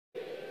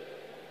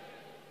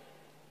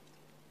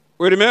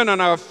We remain on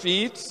our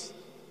feet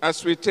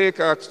as we take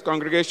our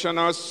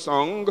congregational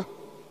song,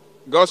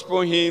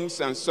 Gospel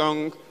Hymns and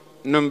Song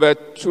number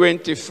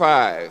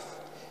 25.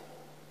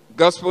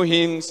 Gospel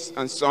Hymns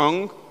and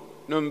Song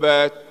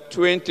number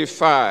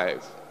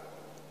 25.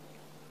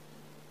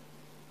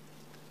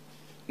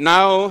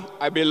 Now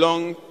I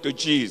belong to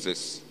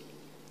Jesus.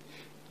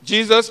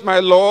 Jesus,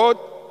 my Lord,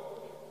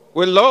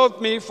 will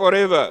love me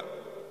forever.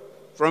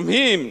 From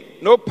him,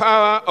 no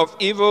power of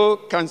evil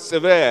can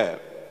sever.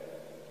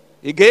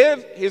 He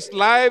gave his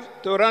life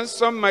to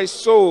ransom my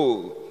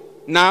soul.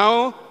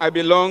 Now I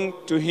belong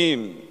to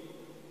him.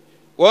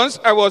 Once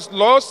I was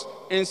lost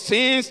in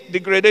sin's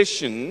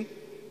degradation,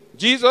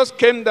 Jesus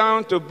came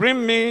down to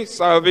bring me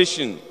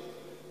salvation,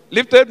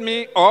 lifted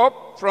me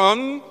up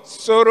from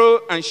sorrow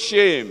and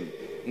shame.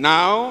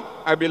 Now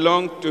I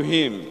belong to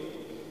him.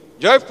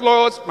 Joy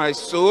floods my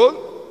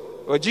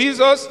soul, for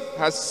Jesus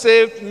has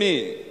saved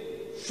me,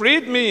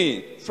 freed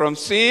me from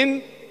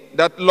sin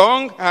that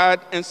long had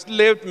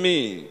enslaved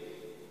me.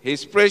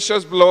 His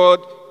precious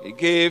blood he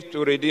gave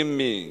to redeem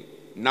me.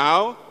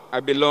 Now I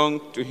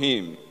belong to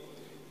him.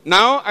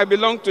 Now I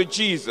belong to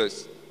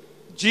Jesus.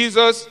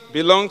 Jesus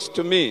belongs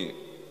to me,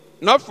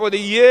 not for the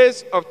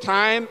years of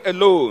time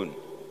alone,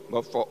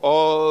 but for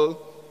all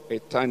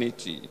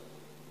eternity.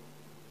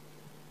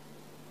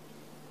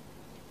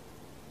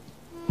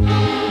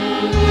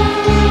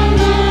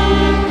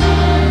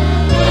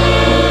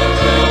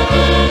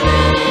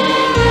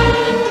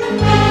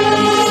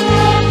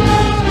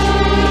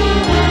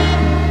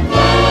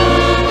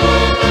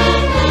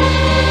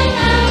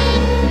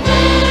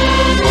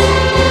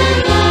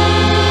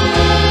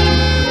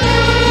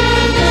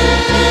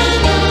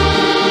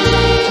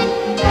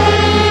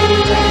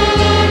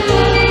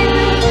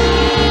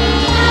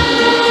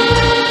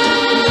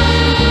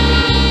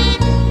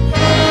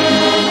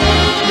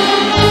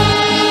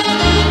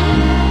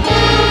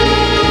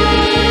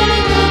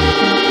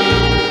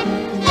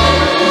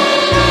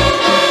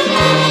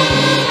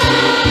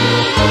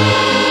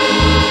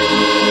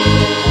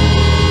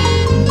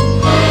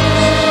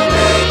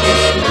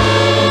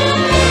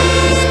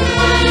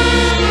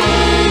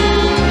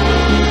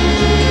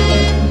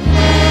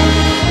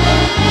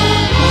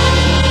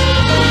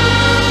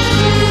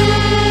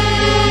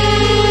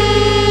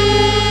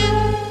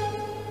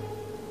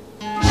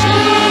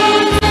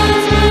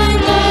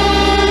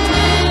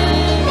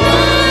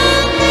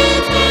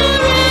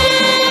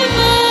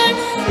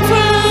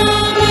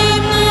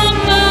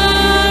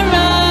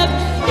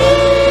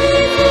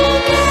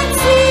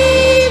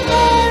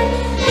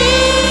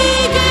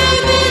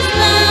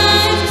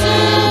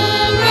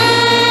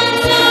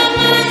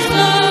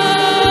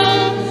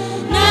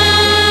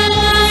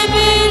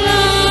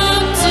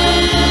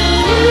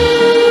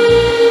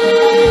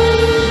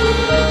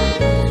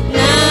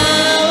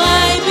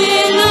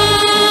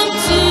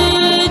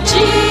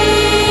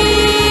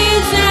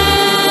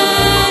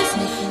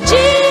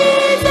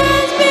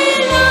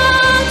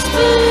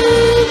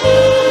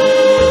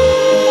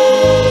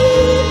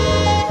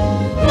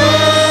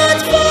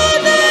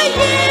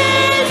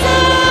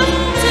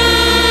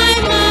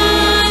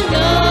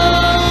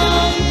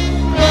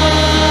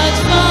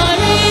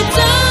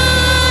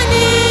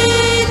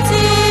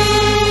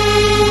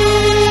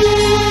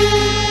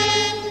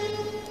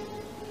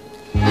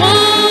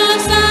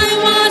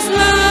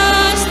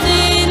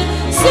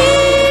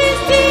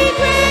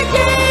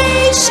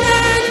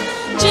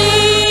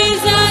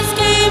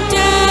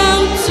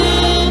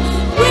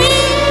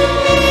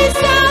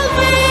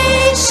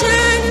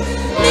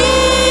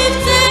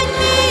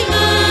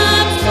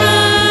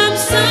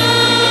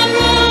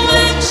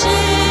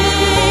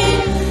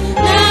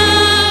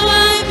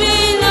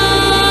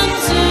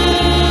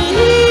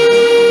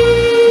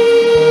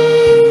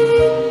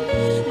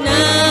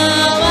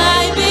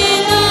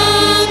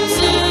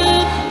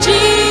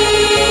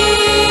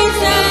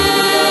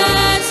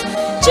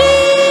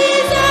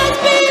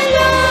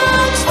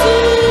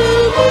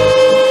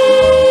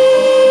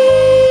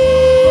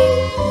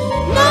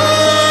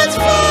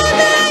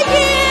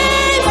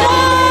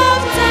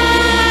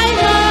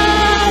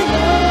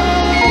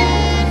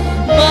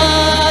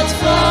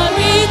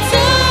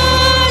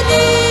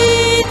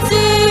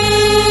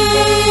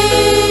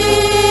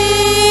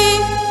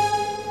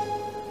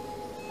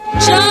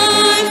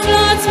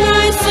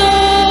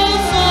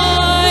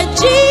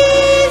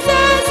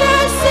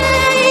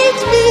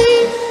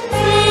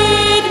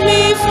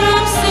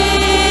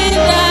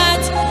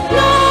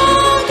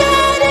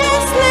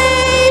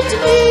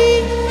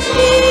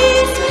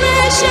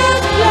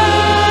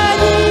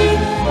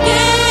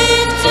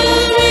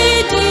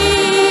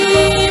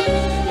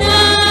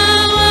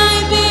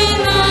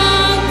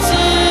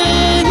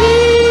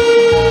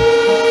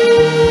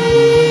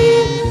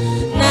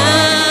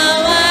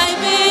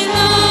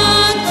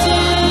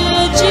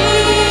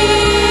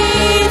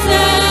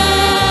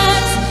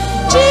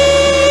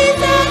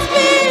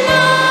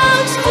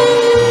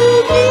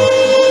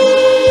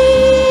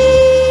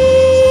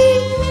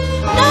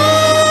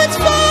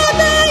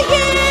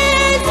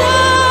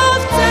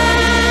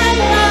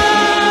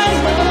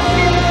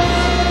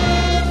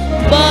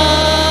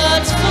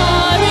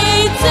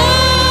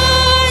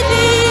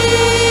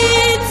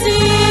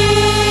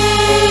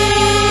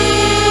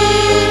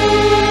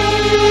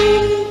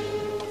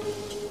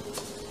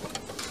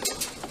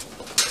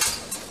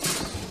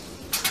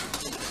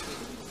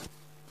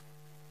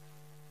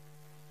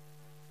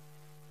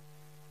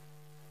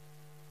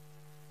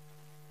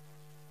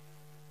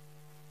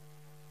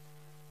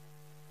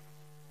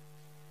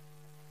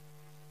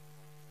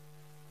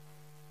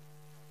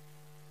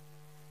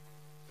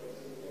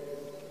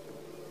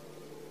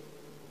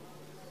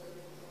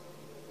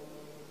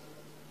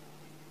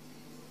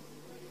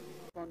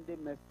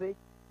 Sunday message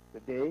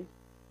today,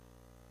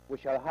 we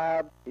shall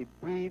have a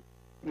brief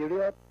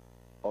period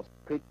of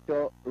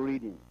scripture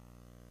reading.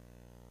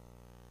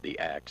 The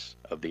Acts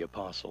of the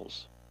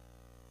Apostles.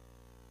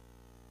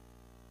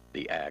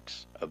 The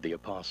Acts of the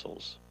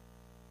Apostles.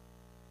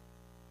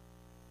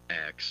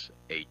 Acts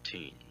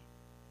 18.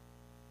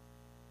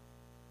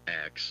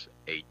 Acts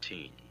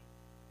 18.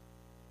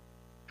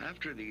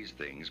 After these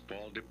things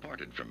Paul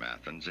departed from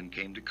Athens and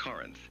came to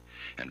Corinth,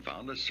 and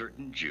found a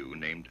certain Jew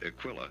named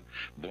Aquila,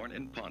 born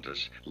in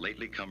Pontus,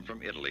 lately come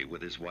from Italy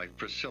with his wife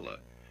Priscilla,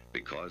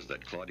 because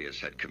that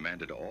Claudius had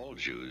commanded all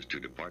Jews to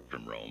depart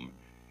from Rome,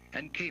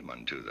 and came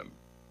unto them.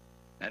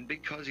 And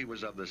because he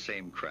was of the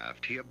same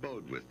craft, he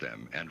abode with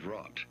them and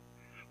wrought.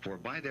 For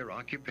by their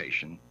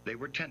occupation they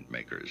were tent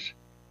makers.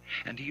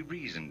 And he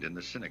reasoned in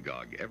the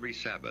synagogue every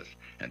Sabbath,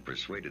 and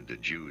persuaded the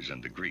Jews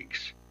and the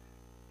Greeks.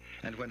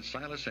 And when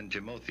Silas and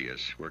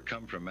Timotheus were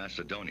come from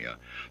Macedonia,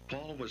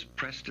 Paul was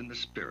pressed in the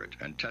Spirit,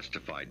 and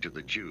testified to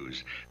the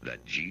Jews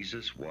that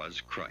Jesus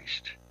was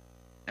Christ.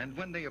 And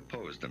when they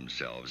opposed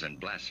themselves and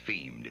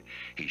blasphemed,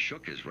 he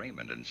shook his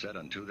raiment, and said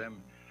unto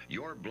them,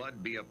 Your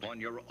blood be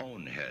upon your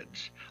own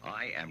heads.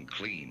 I am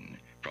clean.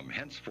 From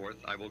henceforth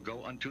I will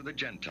go unto the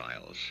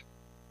Gentiles.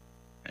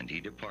 And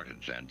he departed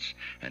thence,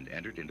 and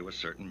entered into a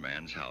certain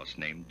man's house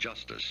named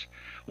Justus,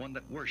 one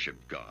that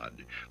worshipped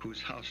God,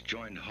 whose house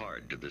joined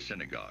hard to the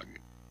synagogue.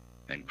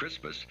 And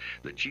Crispus,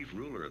 the chief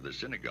ruler of the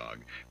synagogue,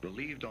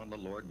 believed on the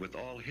Lord with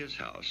all his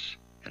house.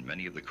 And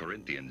many of the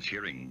Corinthians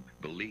hearing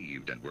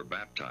believed, and were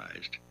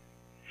baptized.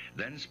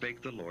 Then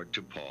spake the Lord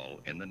to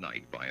Paul in the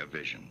night by a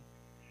vision,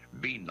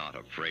 Be not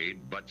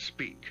afraid, but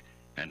speak,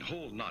 and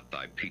hold not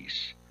thy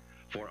peace.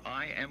 For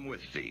I am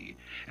with thee,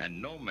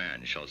 and no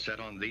man shall set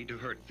on thee to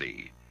hurt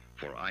thee,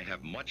 for I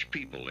have much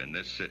people in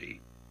this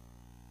city.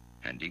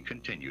 And he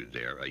continued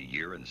there 1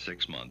 year and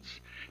 6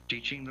 months,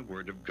 teaching the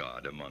word of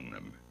God among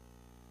them.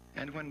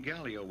 And when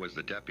Gallio was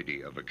the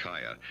deputy of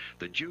Achaia,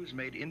 the Jews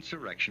made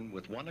insurrection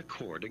with one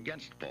accord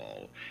against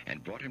Paul,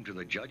 and brought him to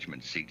the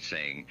judgment seat,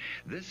 saying,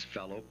 This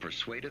fellow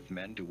persuadeth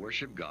men to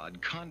worship God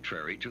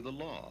contrary to the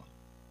law.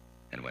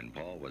 And when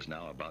Paul was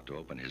now about to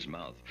open his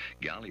mouth,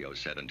 Gallio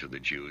said unto the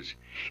Jews,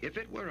 If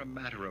it were a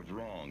matter of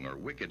wrong or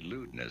wicked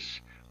lewdness,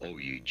 O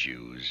ye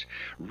Jews,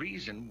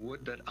 reason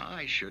would that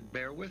I should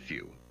bear with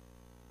you.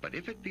 But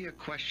if it be a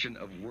question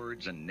of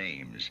words and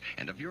names,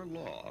 and of your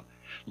law,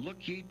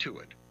 look ye to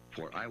it,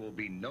 for I will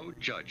be no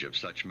judge of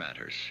such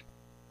matters.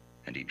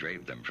 And he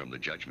drave them from the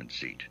judgment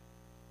seat.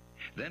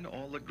 Then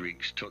all the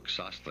Greeks took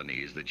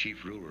Sosthenes, the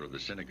chief ruler of the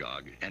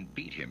synagogue, and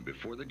beat him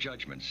before the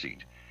judgment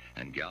seat.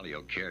 And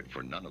Gallio cared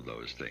for none of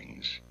those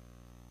things.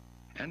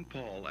 And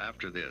Paul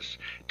after this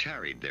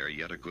tarried there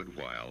yet a good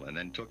while, and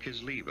then took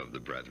his leave of the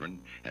brethren,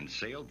 and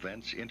sailed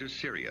thence into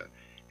Syria,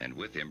 and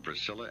with him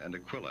Priscilla and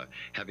Aquila,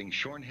 having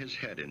shorn his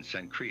head in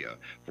Cenchrea,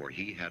 for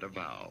he had a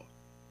vow.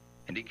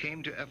 And he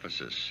came to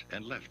Ephesus,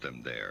 and left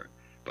them there.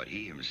 But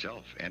he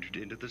himself entered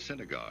into the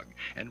synagogue,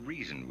 and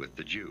reasoned with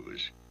the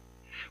Jews.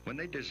 When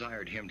they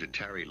desired him to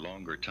tarry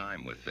longer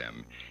time with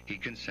them, he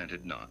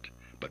consented not,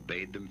 but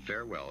bade them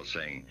farewell,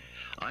 saying,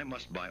 I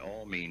must by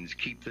all means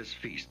keep this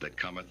feast that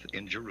cometh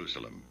in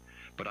Jerusalem,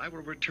 but I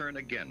will return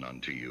again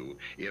unto you,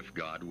 if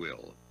God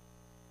will.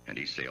 And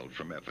he sailed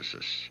from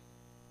Ephesus.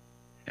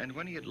 And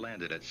when he had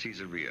landed at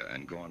Caesarea,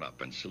 and gone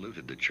up and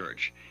saluted the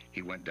church,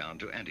 he went down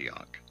to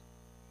Antioch.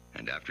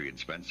 And after he had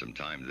spent some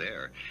time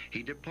there,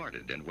 he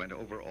departed, and went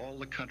over all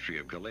the country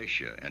of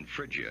Galatia and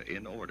Phrygia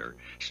in order,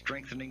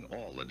 strengthening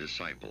all the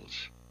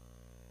disciples.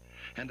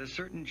 And a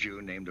certain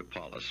Jew named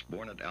Apollos,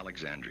 born at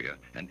Alexandria,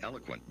 an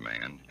eloquent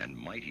man, and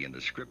mighty in the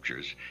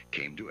Scriptures,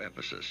 came to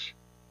Ephesus.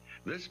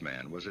 This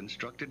man was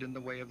instructed in the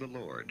way of the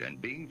Lord,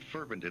 and being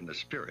fervent in the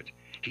Spirit,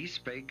 he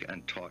spake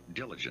and taught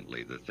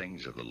diligently the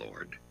things of the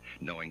Lord,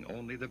 knowing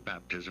only the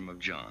baptism of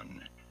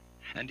John.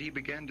 And he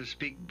began to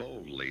speak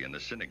boldly in the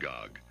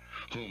synagogue,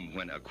 whom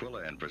when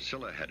Aquila and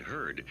Priscilla had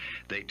heard,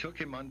 they took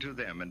him unto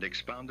them, and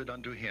expounded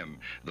unto him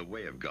the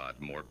way of God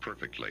more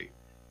perfectly.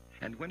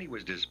 And when he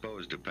was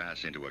disposed to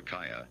pass into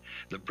Achaia,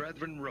 the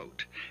brethren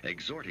wrote,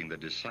 exhorting the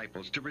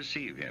disciples to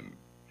receive him,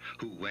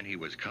 who when he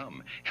was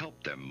come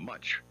helped them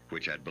much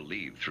which had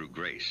believed through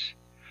grace.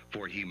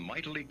 For he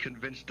mightily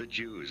convinced the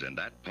Jews, and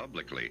that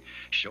publicly,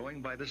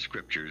 showing by the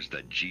Scriptures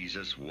that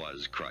Jesus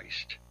was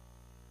Christ.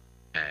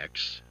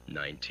 Acts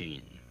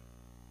 19.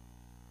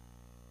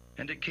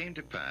 And it came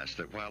to pass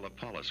that while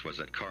Apollos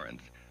was at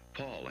Corinth,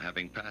 Paul,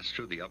 having passed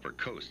through the upper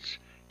coasts,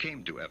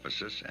 came to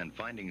Ephesus, and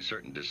finding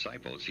certain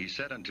disciples, he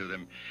said unto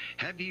them,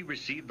 Have ye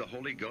received the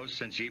Holy Ghost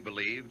since ye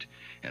believed?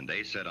 And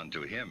they said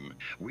unto him,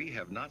 We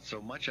have not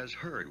so much as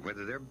heard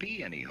whether there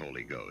be any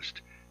Holy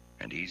Ghost.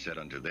 And he said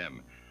unto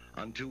them,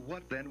 Unto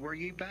what then were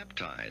ye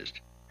baptized?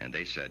 And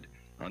they said,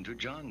 Unto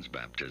John's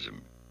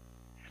baptism.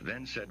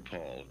 Then said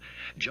Paul,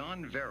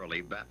 John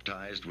verily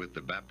baptized with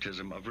the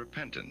baptism of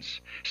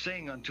repentance,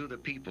 saying unto the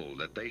people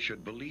that they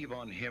should believe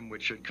on him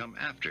which should come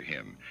after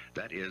him,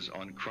 that is,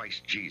 on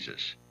Christ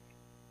Jesus.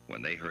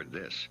 When they heard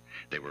this,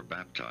 they were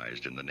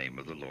baptized in the name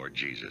of the Lord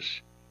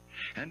Jesus.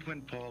 And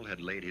when Paul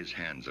had laid his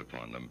hands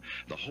upon them,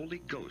 the Holy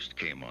Ghost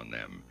came on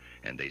them,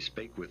 and they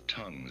spake with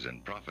tongues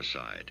and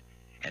prophesied.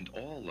 And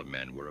all the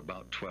men were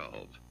about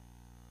 12.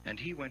 And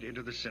he went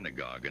into the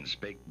synagogue and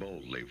spake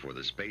boldly for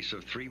the space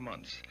of 3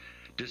 months,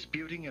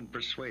 disputing and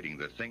persuading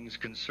the things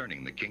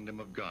concerning the kingdom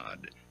of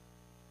God.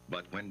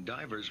 But when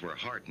divers were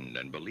heartened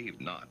and believed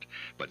not,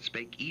 but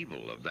spake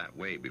evil of that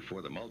way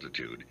before the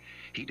multitude,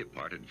 he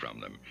departed from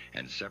them,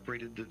 and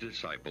separated the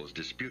disciples,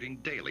 disputing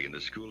daily in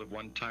the school of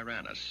one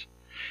Tyrannus.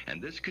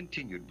 And this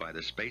continued by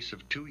the space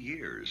of 2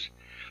 years,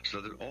 so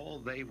that all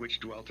they which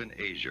dwelt in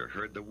Asia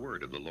heard the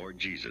word of the Lord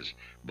Jesus,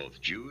 both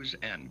Jews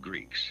and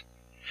Greeks.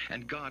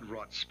 And God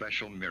wrought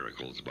special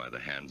miracles by the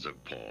hands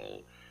of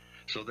Paul,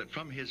 so that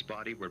from his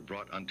body were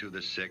brought unto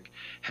the sick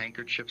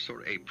handkerchiefs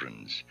or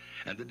aprons,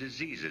 and the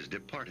diseases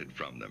departed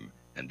from them,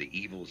 and the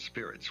evil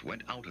spirits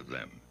went out of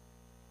them.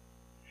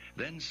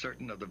 Then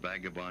certain of the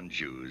vagabond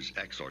Jews,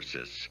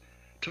 exorcists,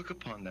 took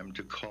upon them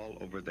to call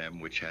over them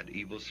which had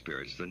evil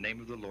spirits the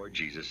name of the Lord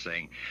Jesus,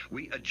 saying,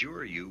 We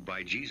adjure you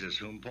by Jesus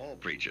whom Paul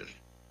preacheth.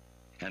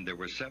 And there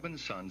were 7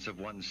 sons of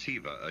one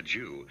Sceva, a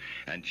Jew,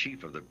 and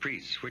chief of the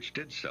priests, which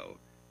did so.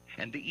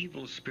 And the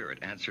evil spirit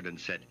answered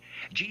and said,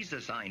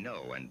 Jesus I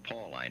know, and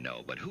Paul I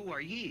know, but who are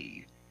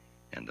ye?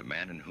 And the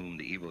man in whom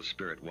the evil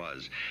spirit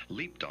was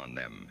leaped on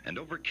them, and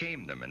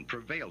overcame them, and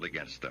prevailed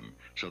against them,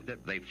 so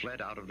that they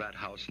fled out of that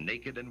house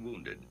naked and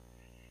wounded.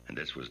 And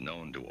this was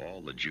known to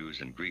all the Jews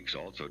and Greeks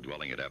also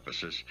dwelling at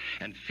Ephesus,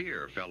 and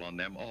fear fell on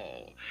them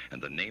all,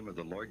 and the name of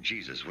the Lord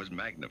Jesus was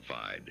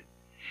magnified.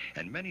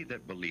 And many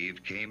that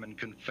believed came and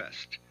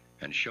confessed,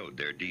 and showed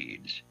their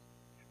deeds.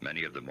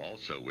 Many of them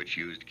also which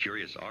used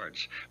curious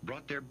arts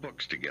brought their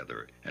books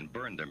together, and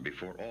burned them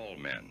before all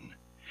men.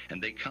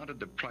 And they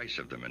counted the price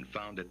of them, and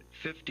found it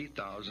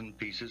 50,000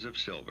 pieces of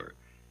silver.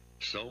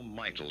 So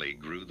mightily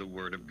grew the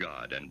word of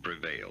God, and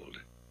prevailed.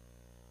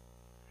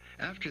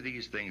 After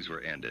these things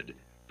were ended,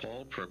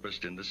 Paul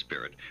purposed in the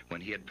Spirit,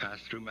 when he had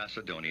passed through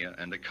Macedonia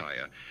and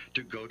Achaia,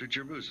 to go to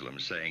Jerusalem,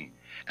 saying,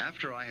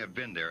 After I have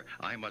been there,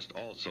 I must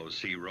also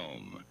see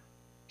Rome.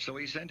 So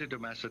he sent into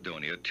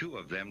Macedonia 2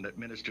 of them that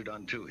ministered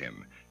unto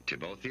him,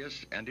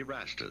 Timotheus and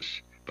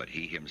Erastus, but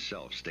he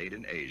himself stayed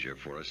in Asia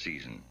for a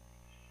season.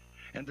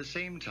 And the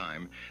same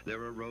time there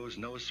arose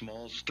no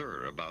small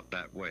stir about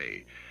that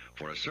way,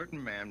 for a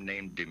certain man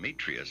named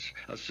Demetrius,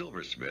 a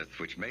silversmith,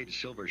 which made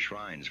silver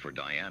shrines for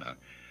Diana,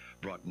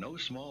 brought no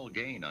small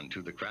gain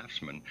unto the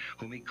craftsmen,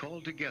 whom he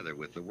called together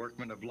with the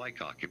workmen of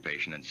like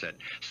occupation, and said,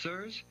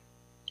 Sirs,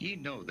 ye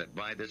know that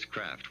by this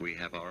craft we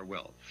have our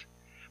wealth.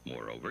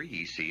 Moreover,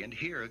 ye see and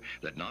hear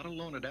that not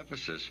alone at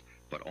Ephesus,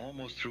 but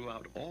almost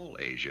throughout all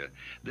Asia,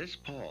 this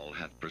Paul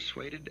hath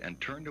persuaded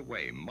and turned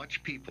away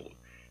much people,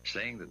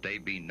 saying that they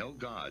be no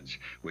gods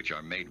which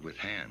are made with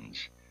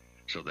hands.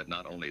 So that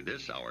not only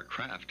this our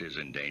craft is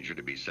in danger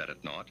to be set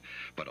at naught,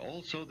 but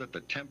also that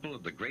the temple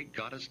of the great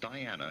goddess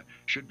Diana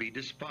should be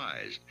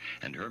despised,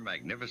 and her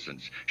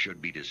magnificence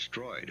should be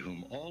destroyed,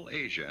 whom all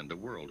Asia and the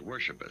world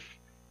worshipeth.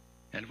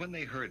 And when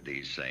they heard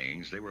these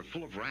sayings, they were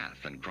full of wrath,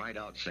 and cried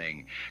out,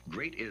 saying,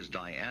 Great is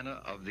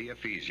Diana of the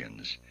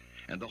Ephesians.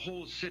 And the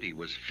whole city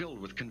was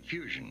filled with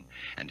confusion.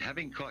 And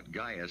having caught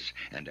Gaius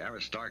and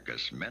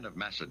Aristarchus, men of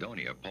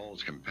Macedonia,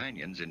 Paul's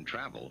companions in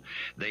travel,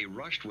 they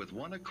rushed with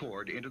one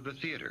accord into the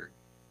theater.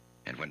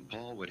 And when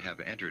Paul would have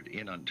entered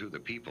in unto the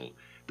people,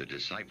 the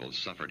disciples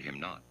suffered him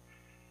not.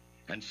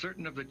 And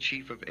certain of the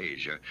chief of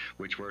Asia,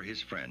 which were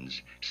his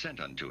friends, sent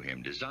unto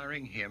him,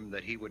 desiring him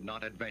that he would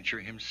not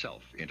adventure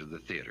himself into the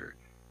theater.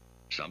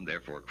 Some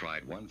therefore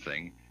cried one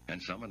thing,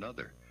 and some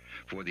another.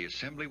 For the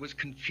assembly was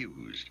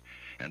confused,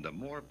 and the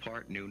more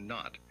part knew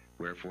not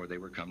wherefore they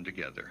were come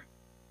together.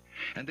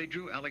 And they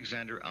drew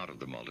Alexander out of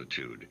the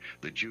multitude,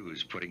 the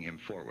Jews putting him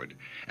forward.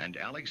 And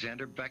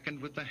Alexander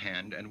beckoned with the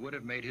hand, and would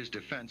have made his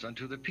defense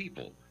unto the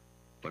people.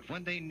 But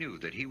when they knew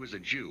that he was a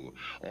Jew,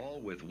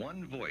 all with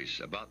one voice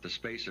about the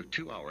space of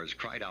 2 hours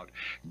cried out,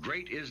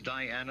 Great is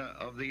Diana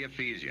of the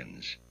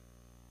Ephesians.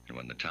 And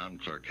when the town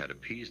clerk had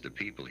appeased the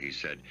people, he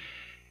said,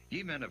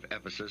 Ye men of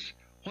Ephesus,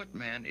 what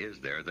man is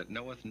there that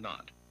knoweth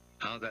not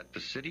how that the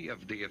city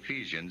of the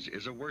Ephesians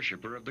is a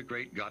worshipper of the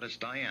great goddess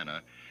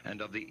Diana, and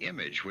of the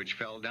image which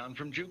fell down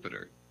from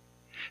Jupiter?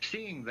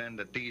 Seeing then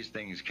that these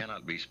things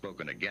cannot be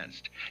spoken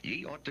against,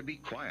 ye ought to be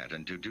quiet,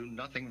 and to do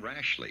nothing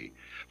rashly.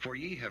 For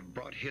ye have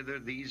brought hither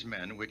these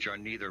men, which are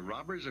neither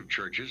robbers of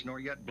churches, nor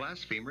yet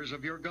blasphemers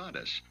of your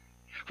goddess.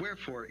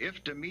 Wherefore,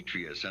 if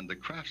Demetrius and the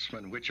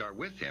craftsmen which are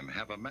with him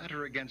have a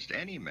matter against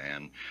any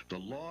man, the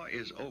law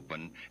is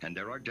open, and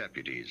there are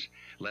deputies.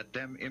 Let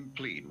them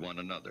implead one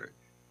another.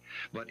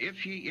 But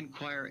if ye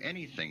inquire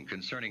anything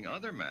concerning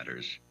other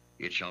matters,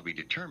 it shall be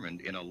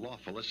determined in a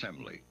lawful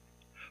assembly.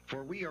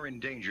 For we are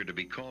in danger to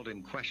be called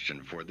in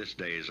question for this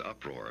day's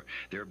uproar,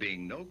 there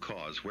being no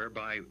cause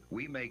whereby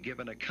we may give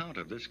an account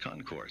of this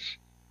concourse.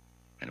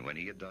 And when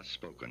he had thus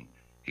spoken,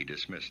 he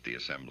dismissed the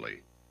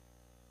assembly.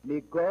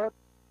 May God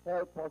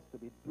help us to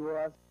be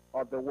doers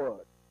of the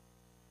word.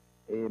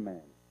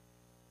 Amen.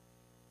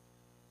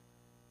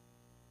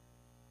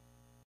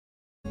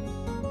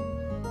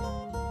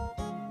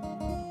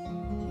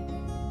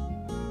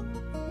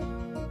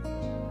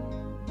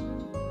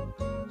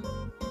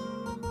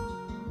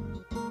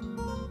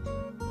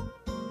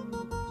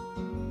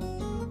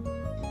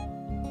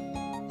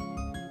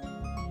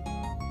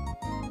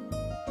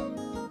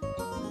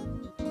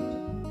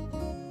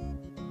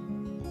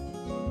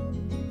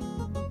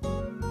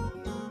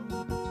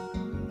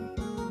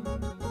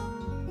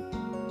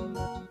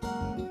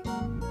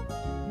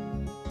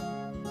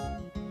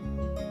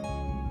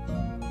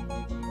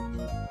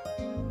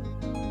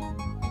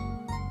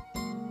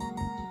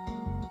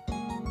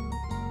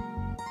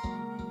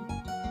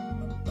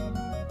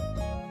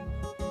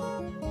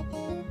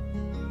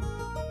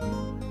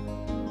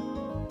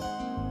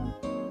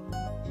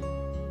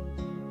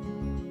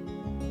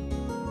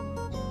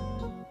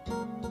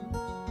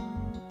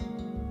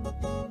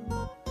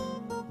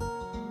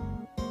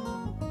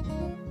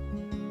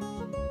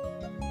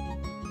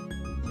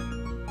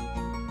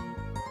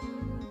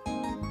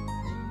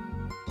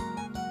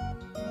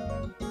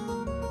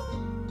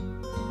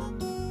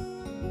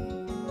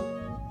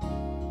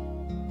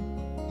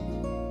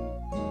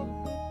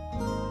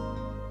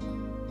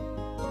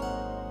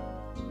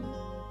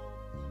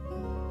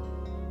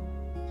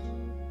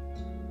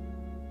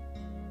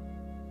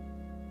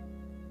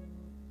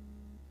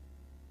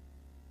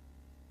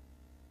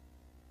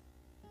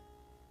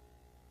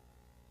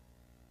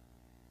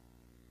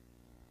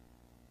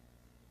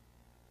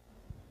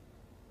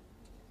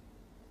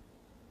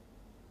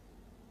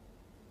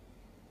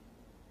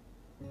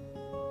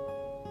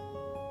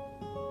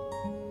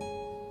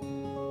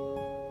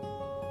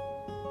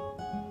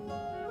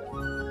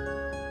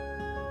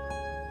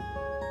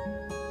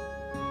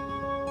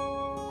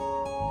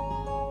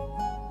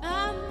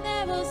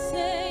 never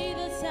say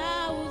that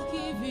I would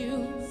give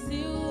you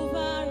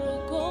silver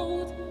or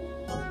gold.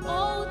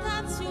 Oh,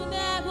 that you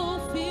never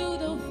feel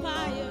the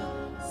fire,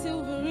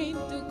 silver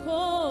into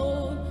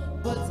cold.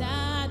 But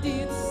I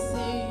did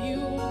say you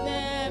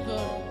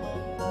never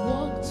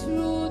walk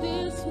through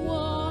this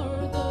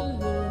world alone.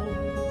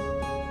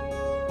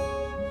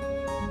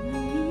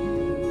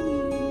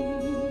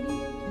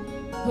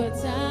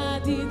 But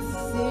I did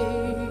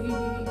say,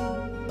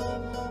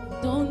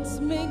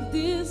 don't make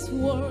this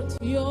world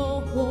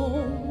your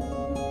home.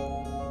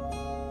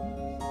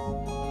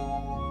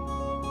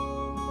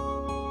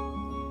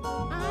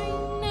 I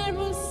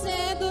never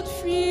said that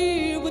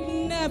fear would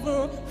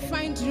never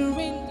find you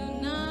in the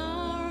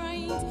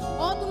night.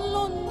 All the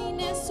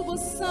loneliness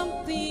was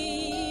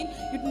something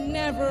you'd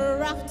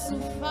never have to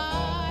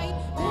fight.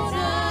 But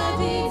I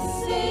did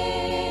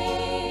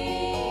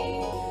say,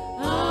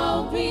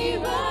 I'll be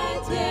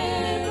right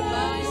there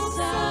by your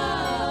side.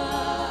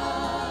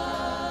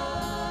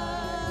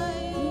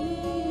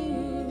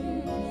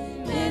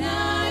 And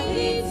I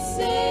did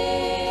say,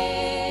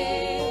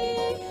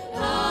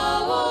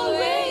 I'll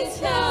always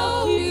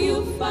help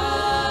you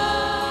fight.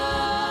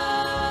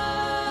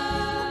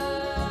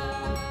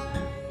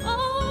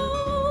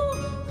 Oh,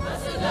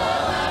 'cause you know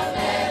I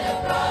made a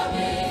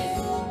promise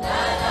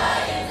that I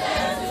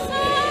intend to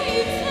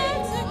keep.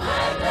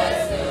 My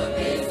grace will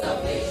be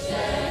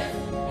sufficient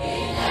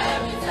in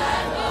every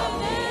time of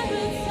need.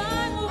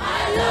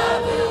 My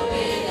love will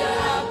be the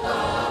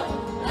outcome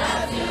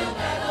that you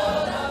can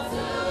hold on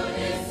to.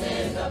 This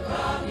is the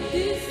promise.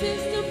 This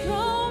is the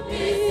promise.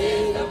 This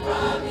is the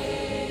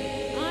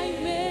promise I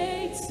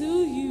made to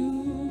you.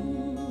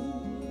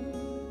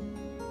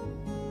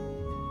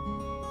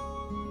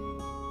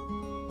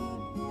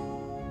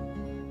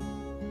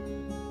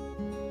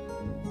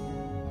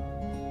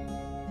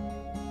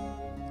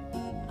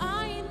 I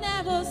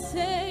never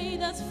say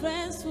that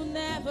friends will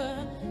never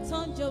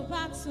turn your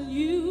backs on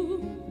you.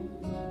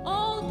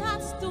 Oh,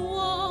 that's the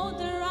world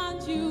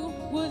around you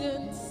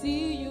wouldn't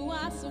see you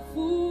as a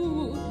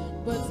fool.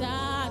 But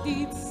I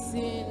did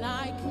say,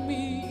 like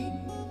me,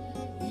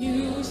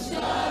 you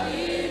shall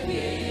live in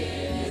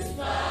this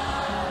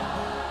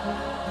fight.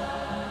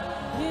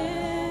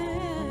 Yeah.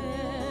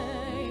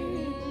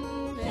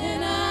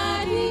 And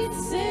I did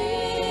say,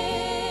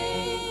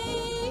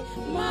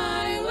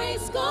 my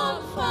ways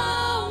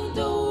confound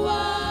the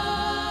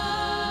wise.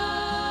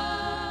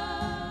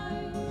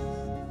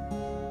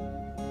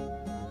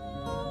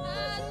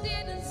 I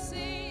didn't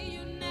say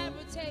you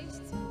never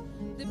taste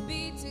the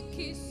bitter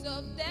kiss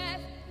of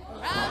death.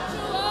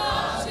 After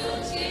all, to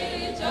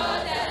change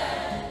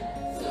Jordan,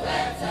 to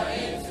enter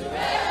into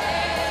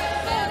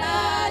rest. But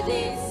I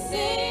did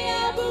say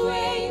I'll be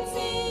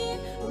waiting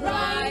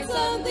right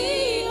on the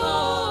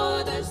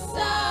other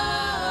side.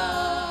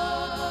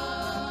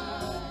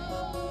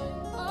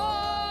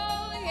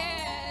 Oh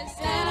yes,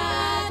 and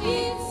I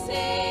did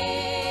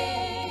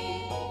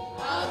say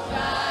I'll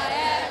cry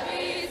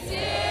every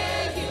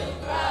tear you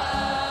cry.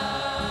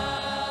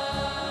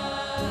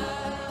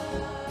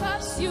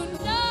 'Cause you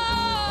know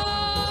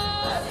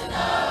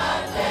I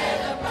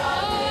made a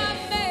promise. I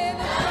made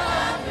a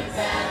promise.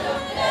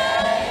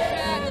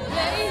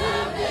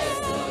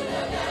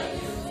 Sooner than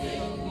you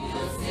think,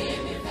 you see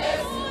me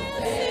face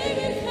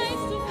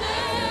to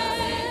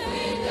face.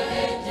 With the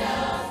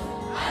angels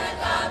and a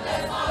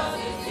countless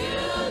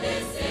multitude.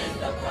 This is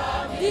the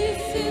promise.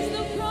 This is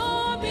the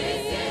promise.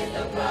 This is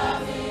the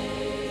promise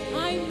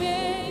I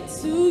made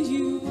to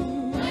you.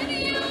 When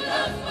you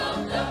look from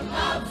the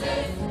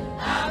mountains,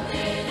 I'm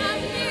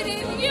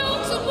leading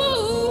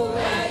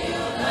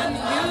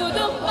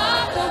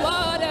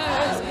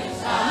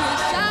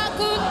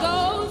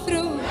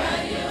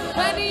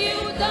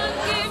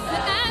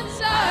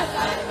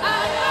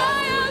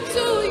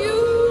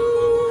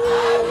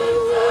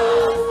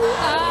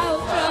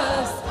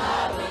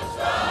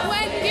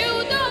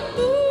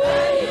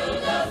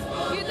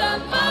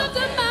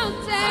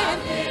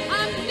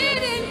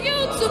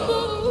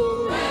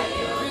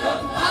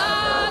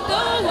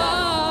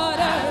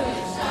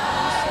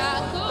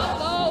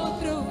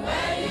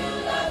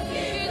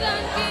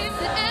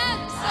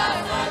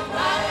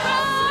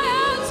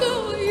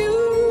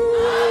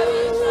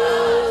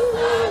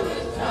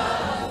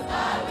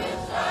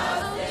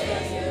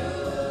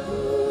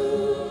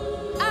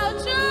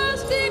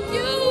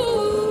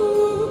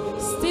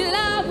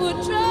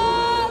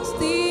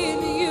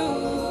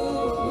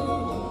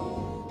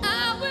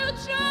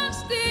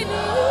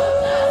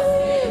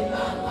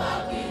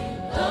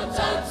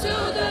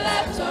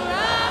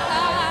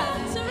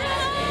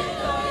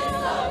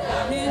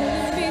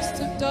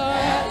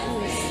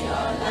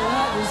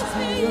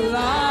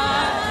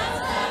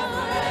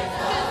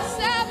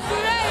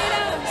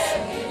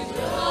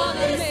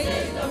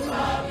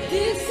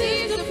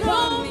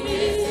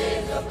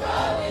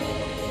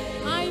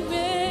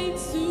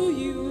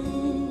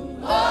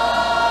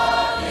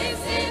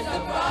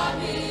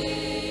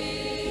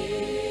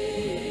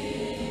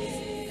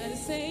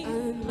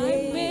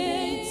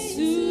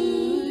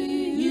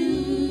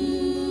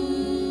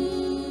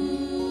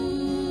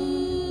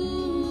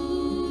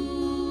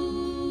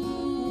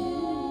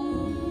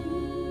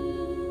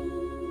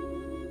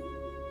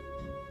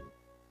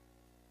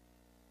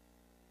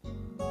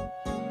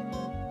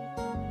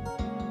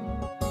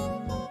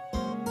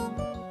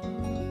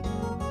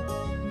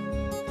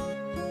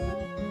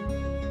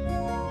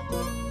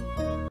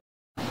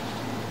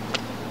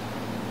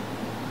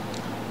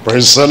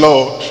Praise the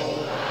Lord.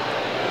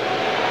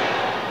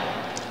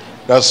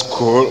 That's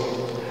cool.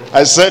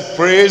 I said,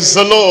 praise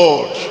the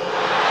Lord.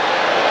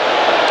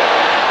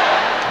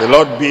 The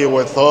Lord be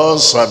with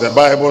us at the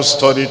Bible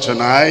study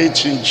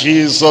tonight in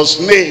Jesus'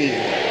 name.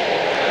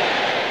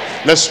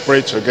 Let's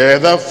pray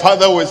together.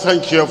 Father, we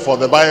thank you for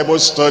the Bible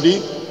study.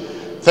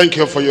 Thank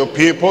you for your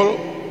people.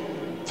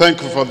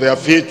 Thank you for their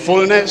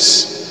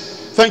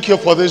faithfulness. Thank you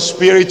for the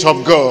Spirit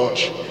of God.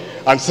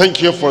 And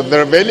thank you for the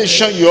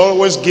revelation you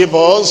always give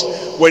us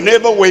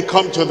whenever we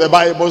come to the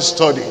Bible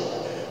study.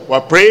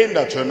 We're praying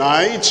that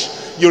tonight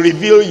you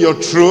reveal your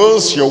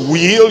truth, your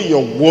will,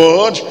 your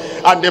word,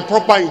 and the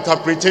proper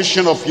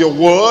interpretation of your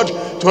word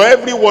to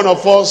every one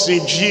of us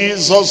in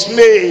Jesus'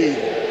 name.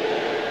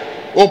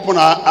 Open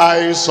our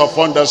eyes of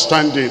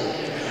understanding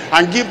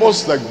and give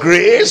us the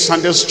grace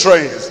and the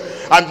strength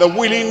and the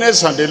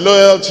willingness and the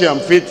loyalty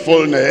and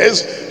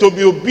faithfulness to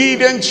be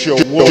obedient to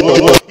your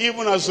word,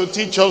 even as you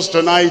teach us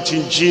tonight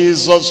in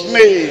Jesus'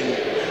 name.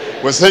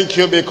 We thank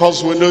you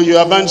because we know you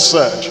have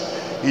answered.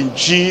 In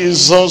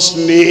Jesus'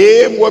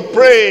 name we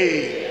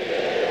pray.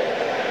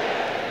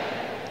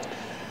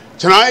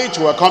 Tonight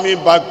we're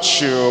coming back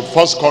to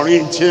 1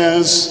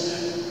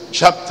 Corinthians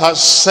chapter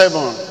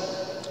 7.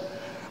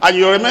 And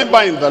you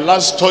remember in the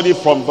last study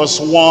from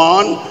verse 1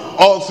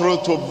 all through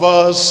to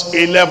verse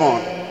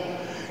 11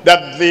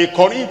 that the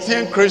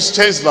Corinthian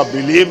Christians, the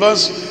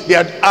believers, they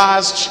had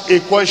asked a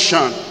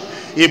question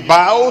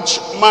about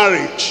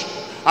marriage.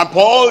 And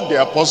Paul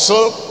the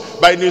apostle,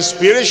 by the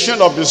inspiration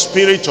of the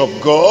Spirit of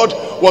God,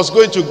 was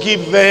going to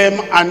give them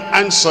an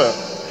answer.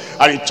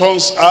 And it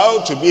turns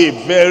out to be a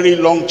very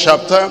long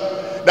chapter.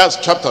 That's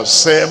chapter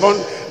 7.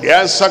 The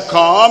answer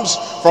comes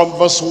from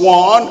verse 1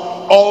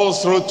 all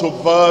through to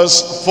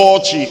verse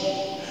 40.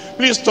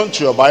 Please turn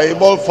to your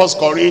Bible, 1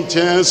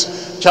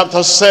 Corinthians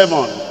chapter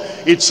 7.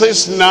 It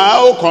says,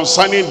 now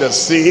concerning the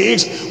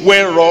things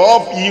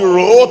whereof ye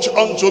wrote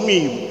unto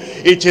me,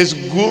 it is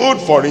good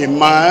for a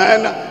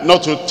man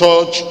not to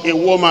touch a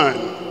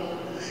woman.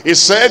 He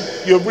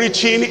said, you've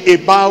written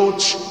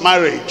about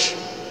marriage,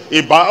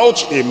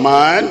 about a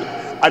man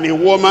and a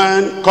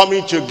woman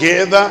coming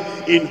together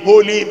in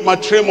holy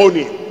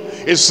matrimony.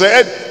 He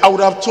said, I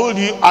would have told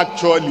you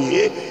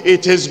actually,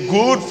 it is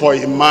good for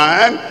a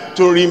man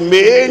to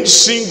remain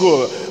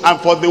single and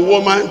for the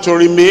woman to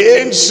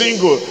remain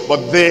single.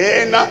 But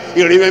then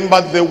he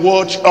remembered the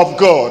word of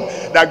God,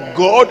 that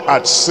God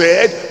had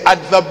said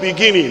at the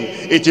beginning,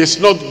 it is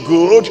not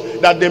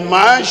good that the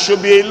man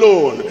should be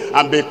alone.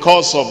 And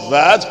because of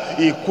that,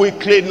 he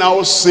quickly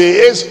now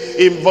says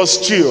in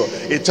verse 2,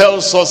 he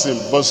tells us in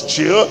verse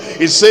 2,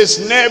 he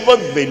says,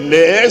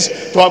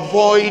 nevertheless, to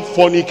avoid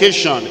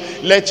fornication,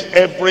 let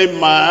every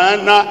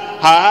man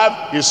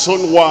have his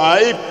own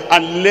wife,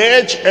 and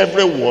let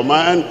every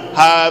woman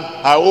have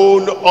her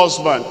own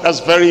husband. That's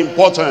very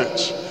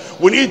important.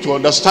 We need to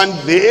understand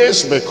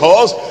this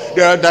because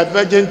there are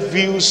divergent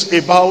views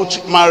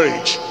about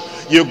marriage.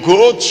 You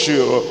go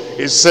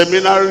to a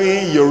seminary,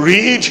 you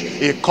read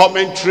a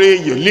commentary,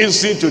 you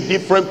listen to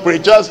different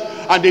preachers,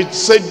 and they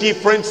say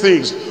different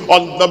things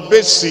on the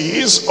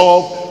basis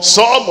of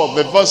some of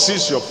the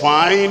verses you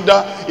find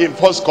in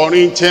 1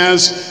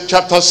 Corinthians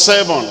chapter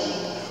 7.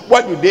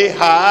 Why do they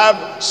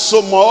have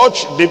so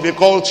much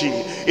difficulty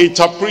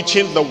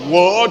interpreting the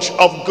word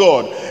of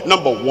God?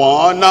 Number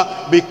one,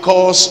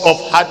 because of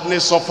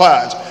hardness of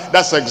heart.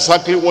 That's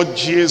exactly what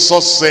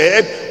Jesus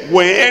said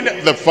when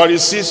the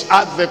Pharisees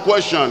asked the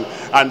question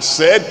and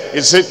said,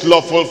 is it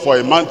lawful for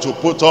a man to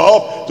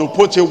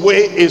put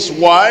away his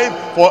wife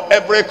for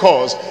every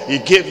cause? He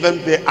gave them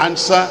the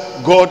answer.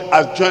 God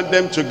has joined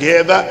them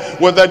together,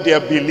 whether they are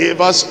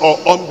believers or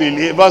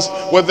unbelievers,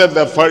 whether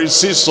they're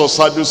Pharisees or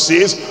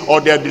Sadducees or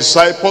their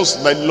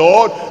disciples, the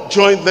Lord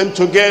joined them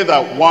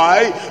together.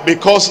 Why?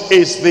 Because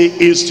it's the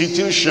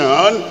institution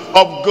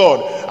of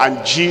God.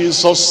 And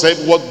Jesus said,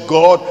 what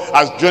God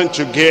has joined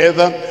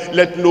together,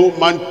 let no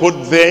man put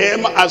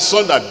them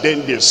asunder.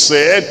 Then they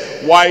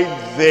said, why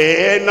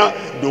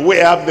then do we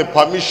have the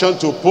permission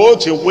to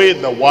put away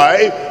the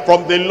wife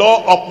from the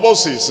law of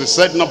Moses? He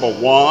said, number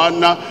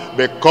one,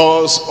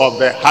 because of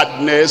the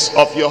hardness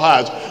of your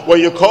heart.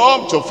 When you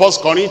come to 1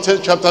 Corinthians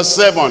chapter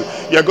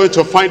 7, you're going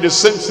to find the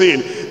same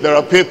thing. There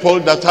are people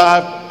that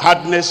have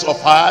hardness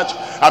of heart,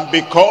 and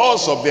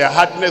because of their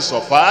hardness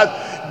of heart,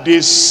 they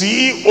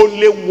see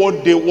only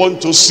what they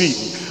want to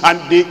see. And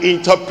they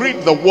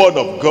interpret the word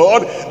of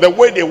God the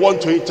way they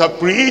want to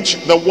interpret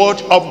the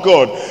word of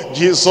God.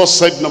 Jesus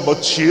said, number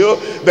two,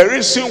 the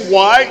reason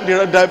why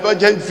there are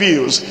divergent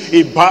views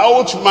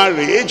about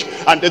marriage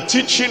and the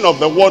teaching of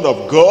the word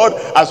of God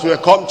as we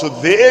come to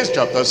this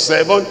chapter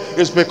 7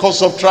 is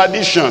because of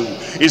tradition.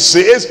 It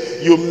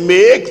says, you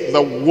make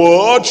the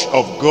word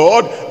of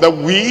God, the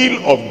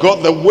will of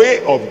God, the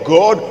way of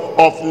God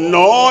of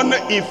none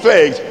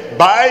effect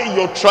by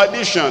your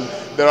tradition.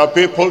 There are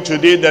people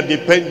today that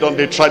depend on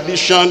the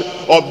tradition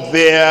of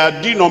their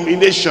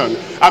denomination.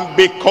 And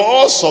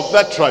because of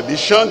that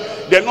tradition,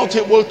 they're not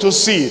able to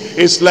see.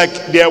 It's like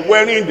they're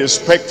wearing the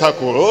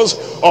spectacles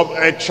of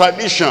a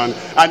tradition,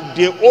 and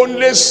they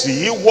only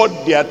see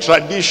what their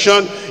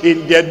tradition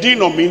in their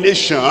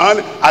denomination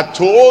had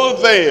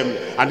told them.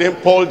 And then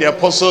Paul the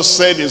apostle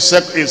said in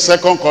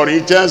 2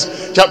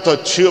 Corinthians chapter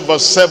 2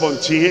 verse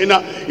 17,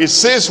 it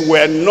says,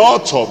 we're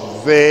not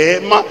of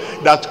them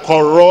that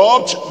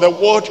corrupt the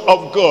word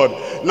of God.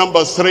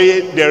 Number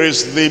 3, there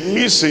is the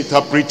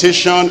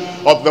misinterpretation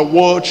of the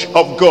word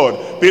of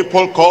God.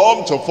 People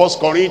come to 1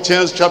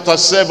 Corinthians chapter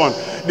 7.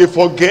 They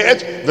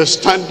forget the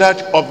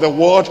standard of the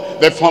word,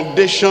 the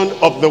foundation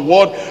of the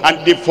word,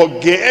 and they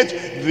forget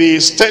the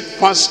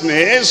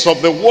steadfastness of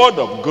the word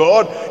of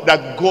God,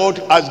 that God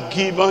has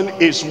given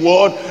his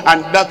word,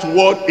 and that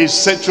word is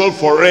settled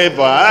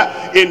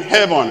forever in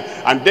heaven.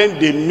 And then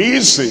they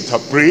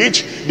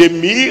misinterpret, they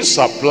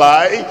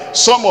misapply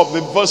some of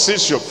the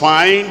verses you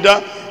find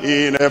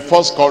in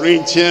 1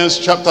 Corinthians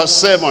chapter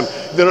 7.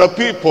 There are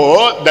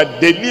people that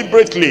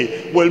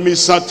deliberately will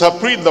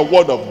misinterpret the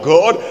word of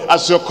God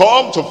as you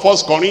come to 1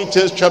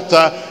 Corinthians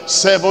chapter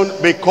 7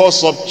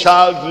 because of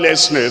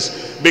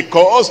childlessness.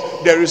 Because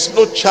there is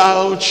no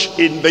child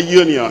in the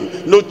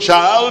union, no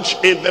child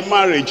in the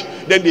marriage.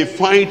 Then they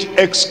find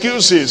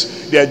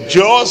excuses. They're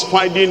just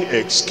finding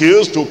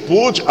excuse to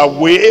put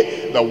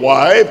away the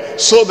wife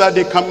so that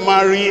they can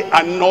marry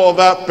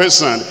another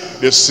person.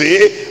 They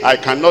say, I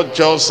cannot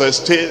just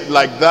stay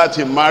like that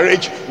in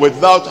marriage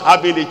without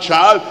having a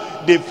child.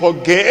 They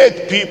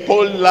forget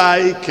people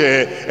like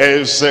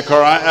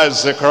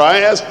Zacharias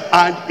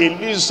and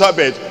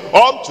Elizabeth.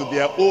 Up to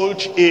their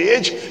old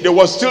age, they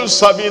were still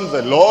serving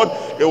the Lord.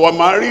 They were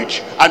married,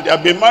 and they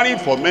have been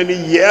married for many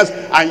years,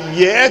 and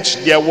yet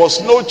there was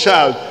no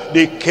child.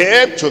 They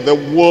kept to the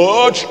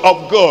word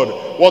of God.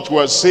 What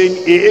we're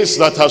saying is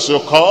that as you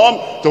come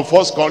to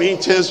 1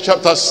 Corinthians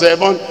chapter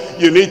 7,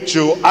 you need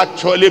to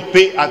actually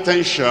pay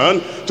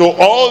attention to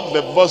all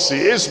the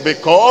verses,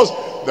 because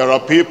there are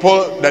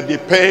people that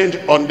depend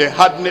on the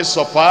hardness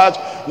of heart,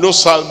 no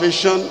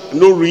salvation,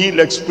 no real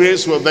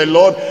experience with the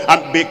Lord,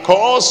 and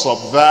because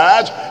of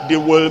that, they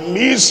will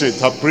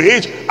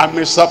misinterpret and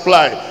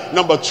misapply.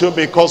 Number 2,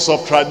 because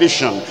of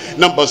tradition.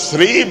 Number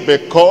 3,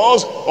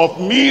 because of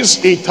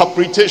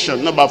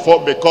misinterpretation. Number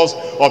 4, because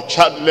of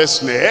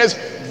childlessness.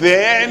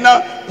 Then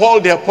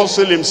Paul the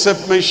apostle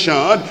himself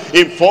mentioned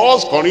in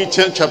 1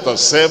 Corinthians chapter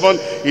 7,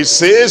 he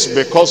says,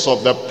 because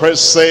of the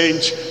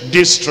present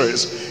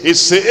distress. He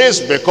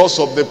says, because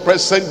of the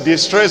present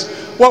distress.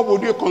 What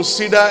would you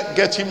consider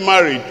getting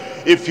married?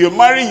 If you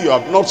marry, you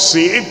have not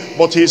sinned.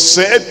 But he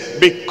said,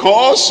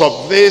 because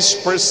of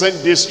this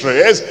present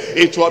distress,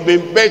 it would have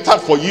been better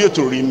for you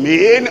to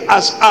remain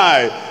as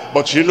I.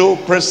 But you know,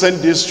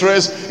 present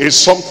distress is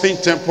something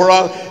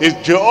temporal.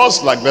 It's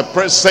just like the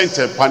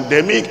present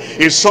pandemic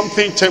is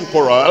something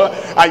temporal.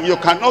 And you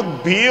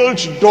cannot build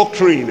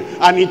doctrine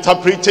and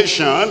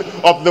interpretation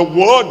of the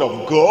word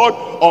of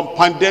God on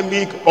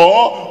pandemic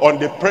or on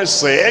the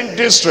present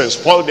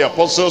distress. Paul the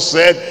apostle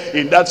said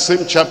in that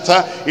same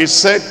chapter, he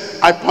said,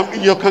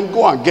 you can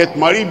go and get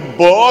married,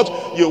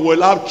 but you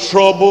will have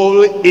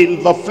trouble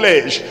in the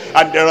flesh.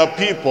 And there are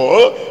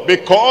people,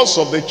 because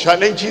of the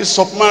challenges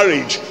of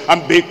marriage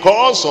and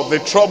because of the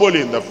trouble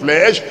in the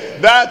flesh,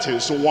 that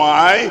is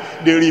why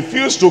they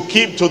refuse to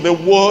keep to the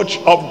word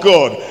of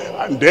God.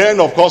 And then,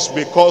 of course,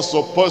 because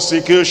of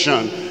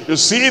persecution. You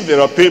see,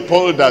 there are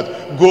people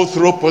that go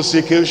through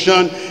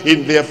persecution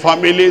in their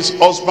families,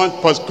 husband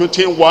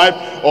persecuting wife,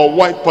 or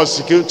wife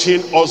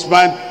persecuting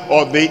husband,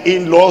 or the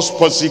in-laws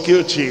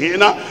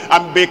persecuting.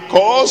 And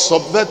because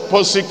of that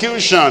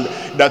persecution,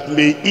 that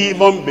may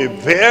even be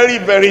very,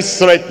 very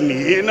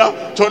threatening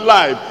to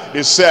life,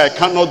 they say, I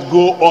cannot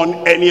go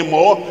on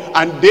anymore.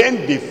 And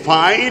then they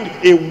find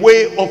a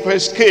way of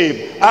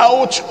escape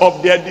out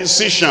of their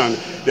decision.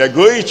 They're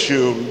going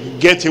to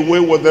get away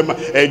with them,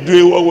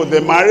 do away with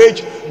the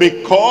marriage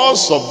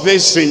because of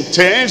this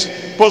intense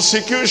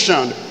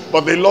persecution.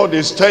 But the Lord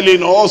is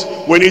telling us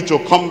we need to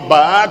come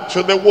back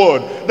to the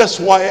word. That's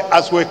why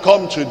as we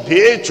come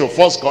today to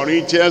 1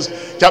 Corinthians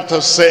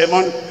chapter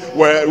 7,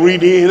 we're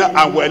reading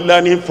and we're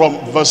learning from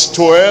verse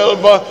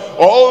 12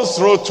 all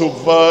through to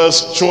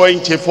verse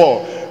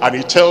 24. And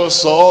it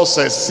tells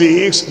us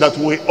things that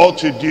we ought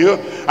to do.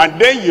 And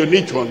then you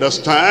need to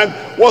understand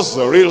what's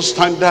the real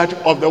standard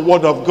of the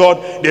word of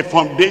God, the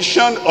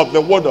foundation of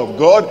the word of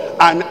God,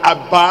 and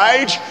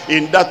abide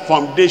in that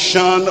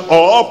foundation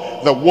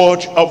of the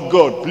word of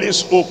God.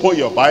 Please open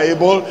your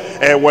Bible.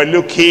 We're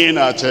looking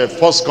at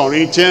 1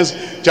 Corinthians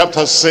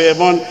chapter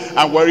 7,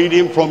 and we're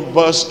reading from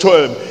verse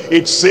 12.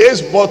 It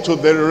says, but to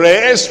the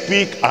rest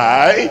speak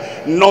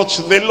I, not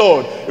the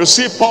Lord. You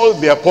see, Paul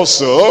the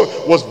apostle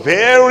was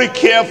very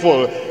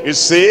careful It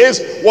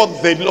says,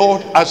 what the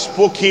Lord has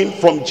spoken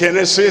from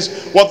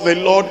Genesis, what the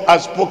Lord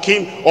has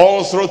spoken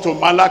all through to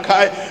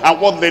Malachi,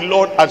 and what the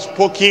Lord has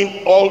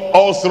spoken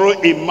all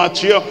through in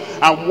Matthew,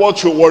 and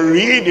what you will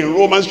read in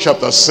Romans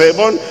chapter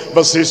 7,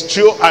 verses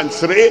 2 and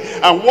 3,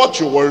 and what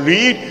you will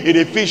read in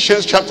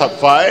Ephesians chapter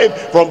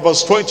 5, from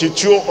verse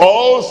 22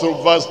 all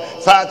through verse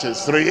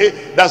 33.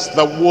 That's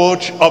the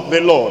word of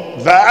the Lord.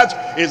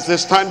 That is the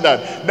standard.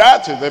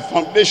 That is the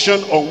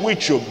foundation on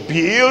which you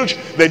build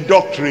the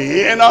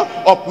doctrine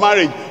of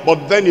marriage.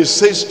 But then it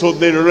says, to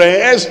the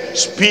rest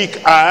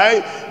speak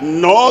I,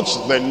 not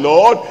the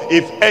Lord.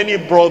 If any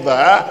brother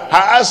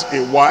has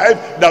a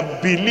wife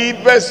that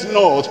believeth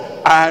not,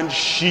 and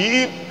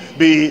she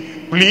be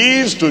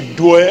pleased to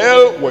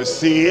dwell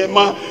with him,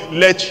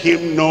 let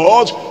him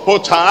not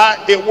put her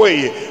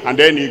away. And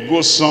then he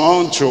goes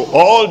on to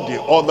all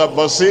the other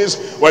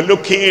verses. We're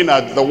looking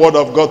at the word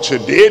of God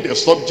today. The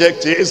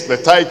subject is, the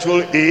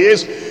title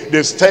is,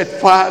 the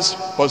steadfast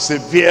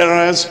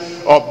perseverance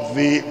of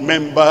the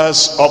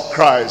members of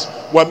Christ.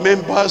 We're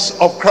members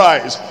of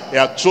Christ. He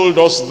had told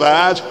us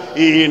that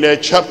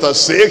in chapter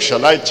 6,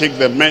 shall I take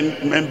the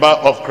member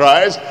of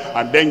Christ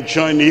and then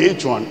join it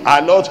to an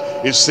allot?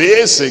 It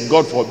says,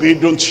 God forbid,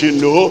 don't you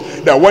know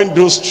that when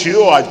those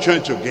two are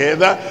joined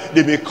together,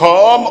 they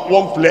become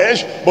one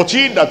flesh? But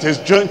he that is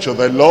joined to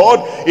the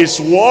Lord is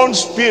one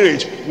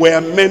spirit.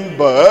 We're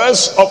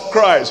members of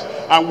Christ.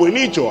 And we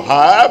need to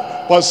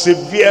have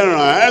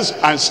perseverance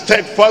and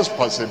steadfast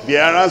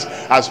perseverance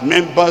as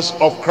members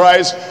of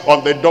Christ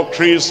on the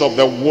doctrines of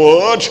the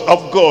word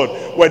of God.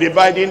 We're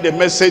dividing the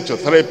message to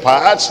three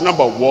parts.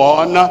 Number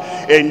one,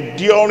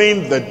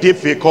 enduring the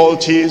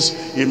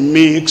difficulties in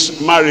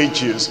mixed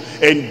marriages.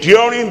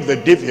 Enduring the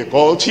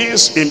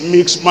difficulties in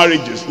mixed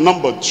marriages.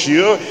 Number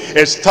two,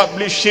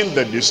 establishing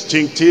the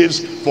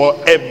distinctives for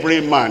every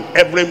man.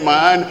 Every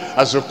man,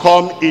 as you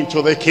come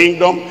into the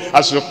kingdom,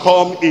 as you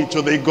come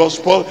into the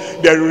gospel,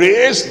 there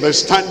is the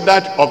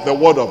standard of the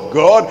word of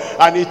God,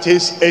 and it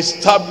is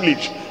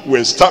established. We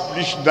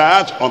establish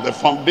that on the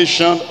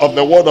foundation of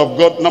the word of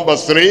God. Number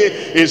three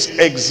is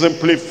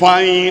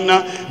exemplifying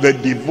the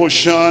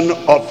devotion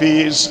of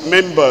his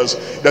members.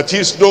 That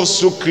is, those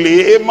who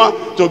claim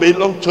to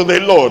belong to the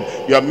Lord.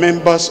 You are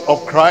members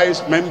of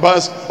Christ,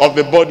 members of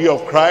the body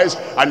of Christ,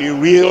 and a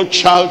real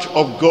child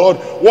of God,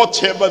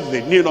 whatever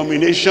the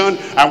denomination,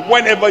 and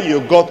whenever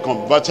you got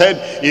converted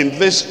in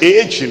this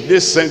age, in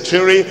this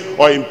century,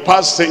 or in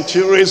past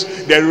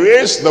centuries, there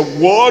is the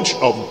word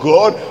of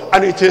God,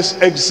 and it is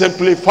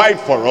exemplified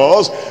for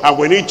us, and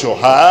we need to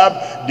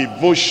have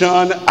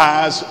devotion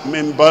as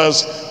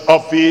members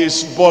of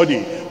his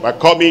body. We're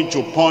coming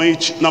to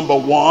point number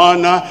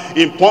one.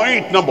 In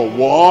point number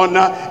one,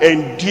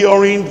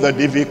 enduring the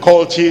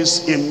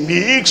difficulties in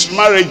mixed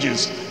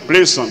marriages.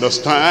 Please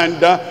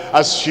understand,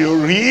 as you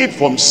read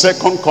from 2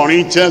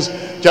 Corinthians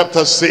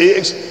chapter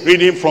 6,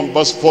 reading from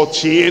verse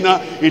 14,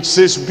 it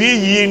says, be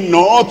ye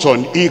not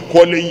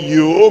unequally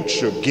yoked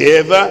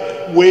together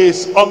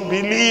with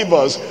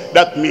unbelievers.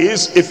 That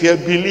means if you're a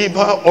believer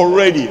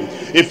already,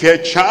 if you're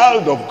a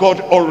child of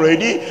God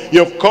already,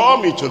 you've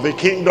come into the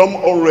kingdom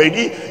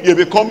already, you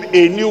become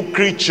a new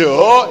creature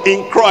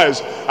in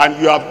Christ, and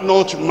you have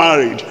not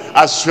married.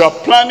 As you are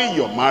planning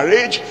your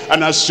marriage,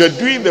 and as you're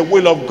doing the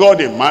will of God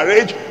in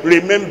marriage,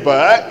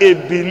 remember, a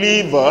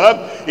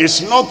believer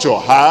is not to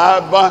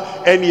have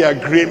any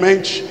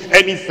agreement,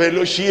 any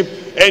fellowship,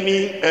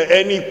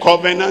 any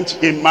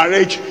covenant in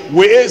marriage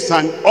with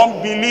an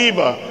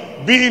unbeliever.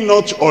 Be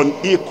not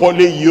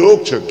unequally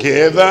yoked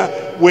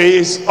together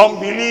with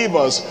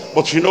unbelievers.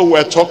 But you know,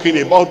 we're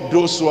talking about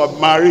those who are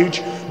married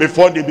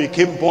before they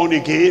became born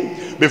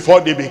again,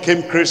 before they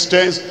became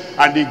Christians,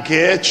 and they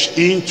get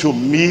into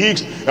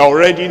mix.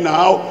 Already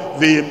now,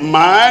 the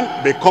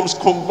man becomes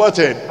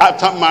converted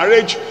after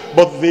marriage,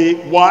 but the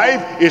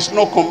wife is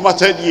not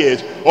converted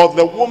yet. Or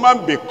the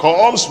woman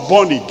becomes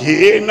born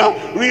again,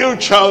 real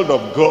child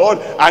of God,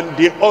 and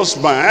the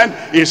husband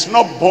is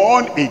not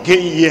born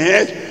again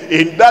yet.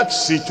 In that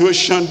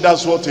situation,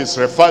 that's what is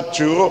referred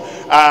to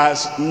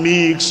as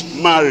mixed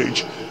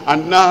marriage.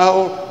 And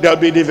now there'll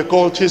be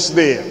difficulties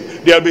there.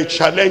 There'll be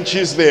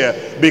challenges there,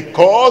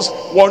 because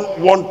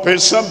one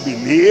person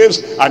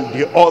believes and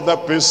the other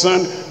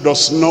person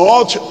does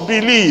not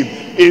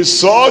believe. In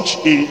such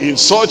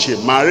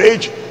a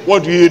marriage,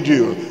 what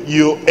do?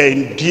 You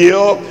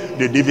endure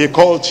the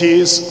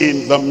difficulties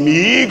in the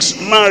mixed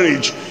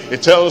marriage.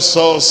 It tells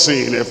us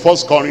in 1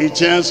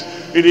 Corinthians,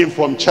 reading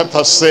from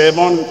chapter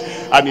 7,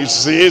 and it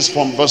says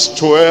from verse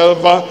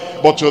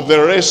 12, but to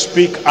the rest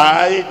speak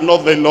I,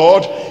 not the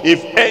Lord.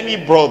 If any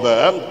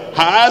brother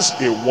has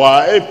a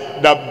wife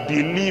that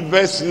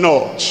believeth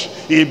not,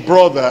 a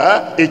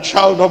brother, a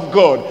child of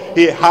God,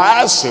 he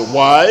has a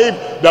wife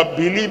that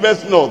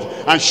believeth not,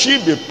 and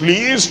she be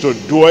pleased to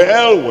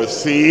dwell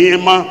with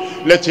him,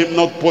 let him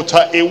not put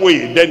her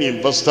away. Then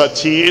in verse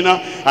 13,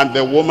 and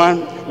the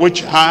woman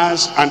which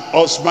has an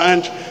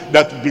husband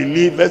that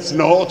believeth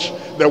not,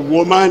 the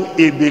woman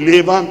a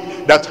believer,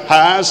 that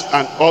has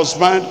an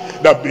husband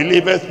that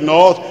believeth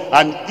not,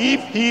 and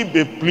if he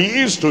be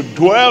pleased to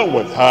dwell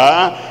with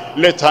her,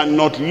 let her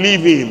not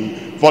leave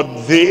him. For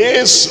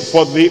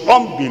the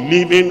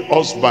unbelieving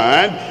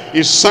husband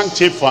is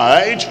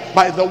sanctified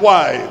by the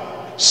wife.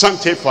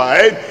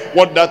 Sanctified,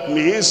 what that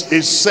means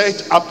is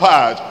set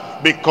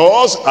apart,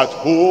 because at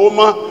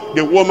home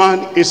the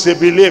woman is a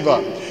believer,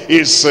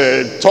 is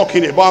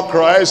talking about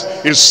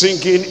Christ, is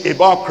singing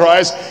about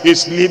Christ,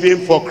 is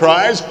living for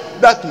Christ.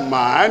 That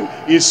man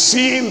is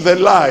seeing the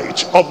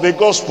light of the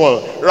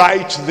gospel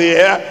right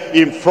there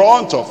in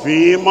front of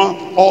him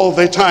all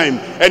the time.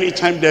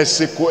 Anytime there's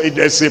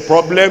a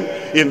problem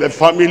in the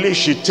family,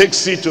 she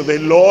takes it to the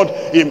Lord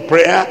in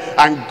prayer,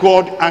 and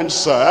God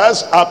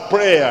answers her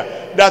prayer.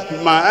 That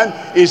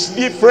man is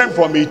different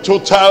from a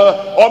total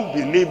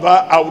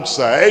unbeliever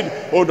outside,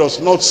 who does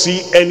not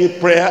see any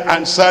prayer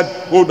answered,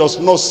 who does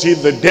not see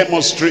the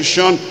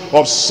demonstration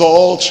of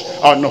salt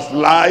and of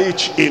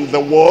light in the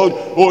world,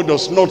 who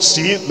does not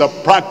see the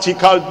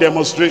practical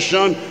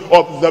demonstration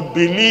of the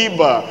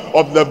believer,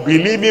 of the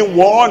believing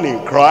one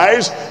in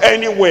Christ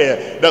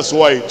anywhere. That's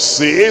why it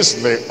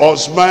says the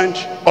husband,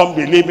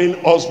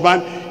 unbelieving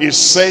husband, is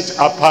set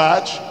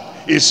apart,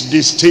 is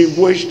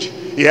distinguished,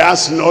 he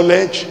has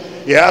knowledge,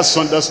 he has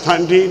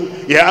understanding,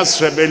 he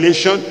has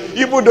revelation.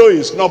 Even though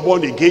he's not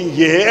born again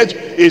yet,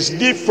 he's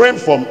different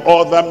from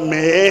other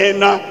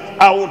men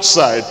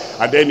outside.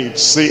 And then it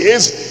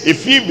says,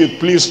 if he be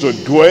pleased to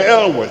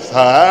dwell with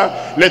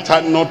her, let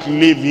her not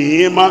leave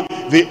him.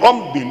 The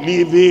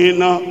unbelieving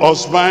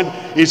husband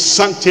is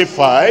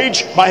sanctified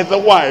by the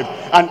wife,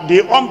 and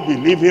the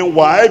unbelieving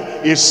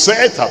wife is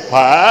set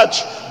apart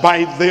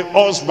by the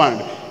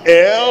husband.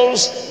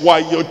 Else were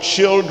your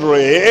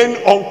children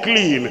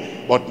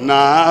unclean, but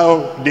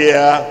now they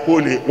are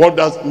holy. What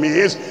that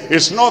means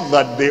is not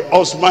that the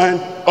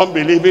husband,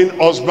 unbelieving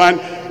husband,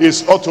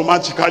 is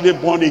automatically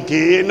born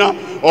again,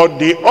 or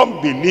the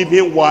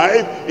unbelieving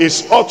wife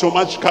is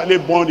automatically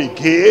born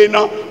again.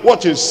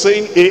 What he's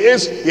saying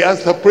is, he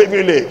has the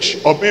privilege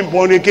of being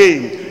born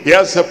again. He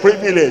has the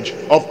privilege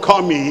of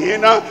coming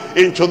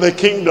into the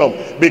kingdom,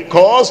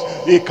 because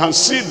he can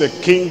see the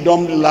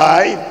kingdom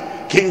life,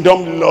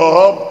 kingdom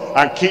love,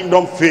 and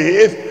kingdom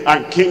faith,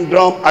 and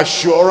kingdom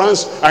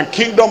assurance, and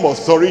kingdom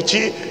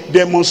authority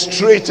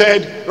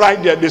demonstrated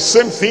right there. The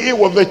same thing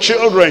with the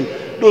children.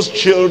 Those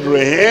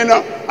children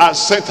are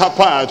set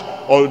apart.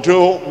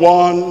 Although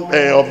one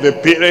of the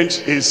parents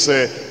is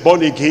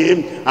born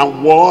again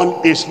and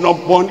one is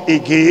not born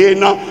again,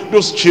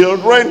 those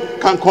children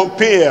can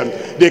compare.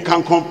 They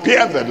can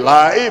compare the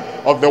life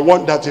of the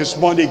one that is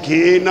born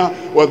again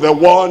with the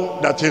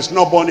one that is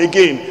not born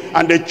again.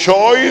 And the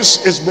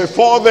choice is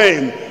before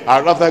them.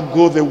 I'd rather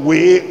go the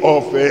way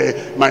of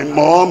my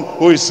mom,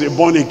 who is a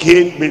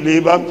born-again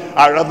believer.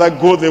 I'd rather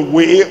go the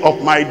way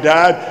of my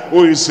dad,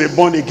 who is a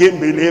born-again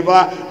believer,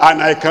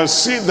 and I can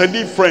see the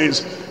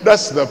difference.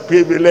 That's the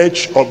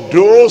privilege of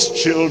those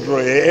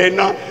children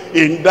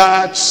in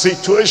that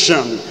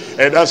situation.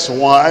 And that's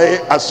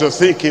why, as you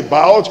think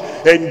about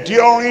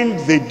enduring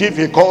the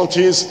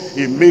difficulties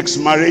in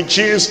mixed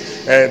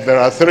marriages, there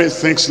are three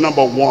things.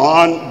 Number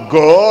one,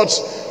 God's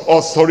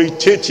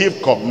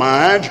authoritative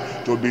command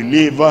to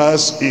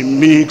believers in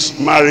mixed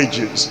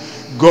marriages.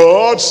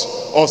 God's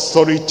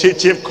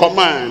authoritative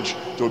command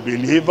to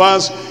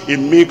believers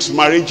in mixed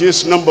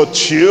marriages. Number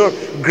two,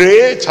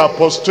 great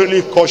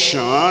apostolic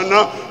caution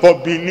for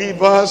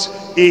believers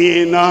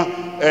in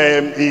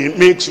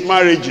mixed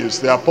marriages.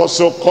 The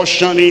apostle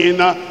cautioning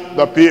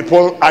the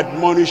people,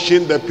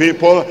 admonishing the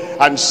people,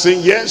 and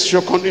saying, yes,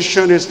 your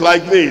condition is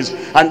like this,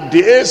 and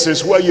this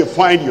is where you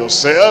find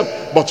yourself,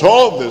 but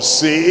all the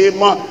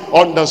same,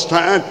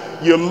 understand,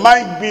 you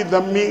might be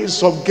the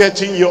means of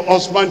getting your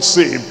husband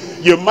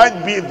saved. You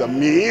might be the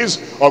means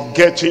of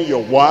getting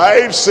your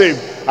wife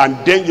saved, and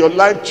then your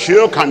life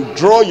too can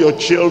draw your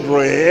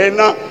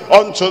children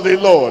unto the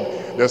Lord.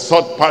 The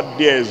third part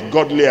there is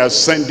godly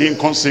ascending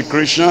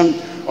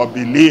consecration of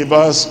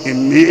believers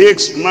in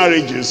mixed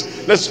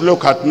marriages. Let's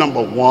look at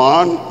number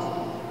one.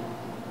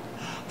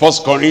 1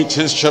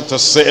 Corinthians chapter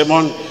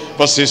 7,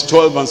 verses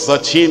 12 and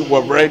 13.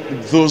 We've read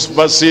those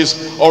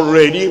verses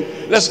already.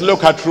 Let's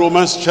look at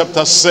Romans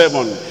chapter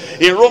 7.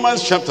 In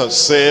Romans chapter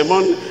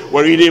 7,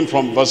 we're reading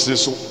from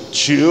verses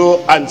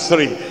 2 and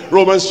 3.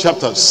 Romans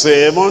chapter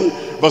 7,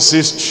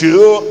 verses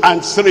 2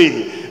 and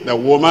 3. The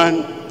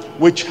woman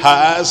which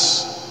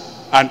has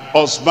an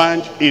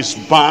husband is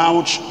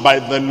bound by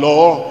the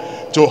law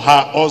to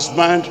her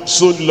husband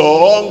so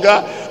long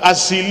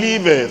as he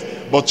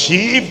liveth. But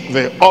if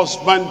the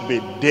husband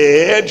be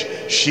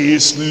dead, she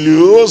is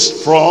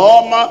loosed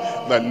from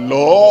the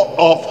law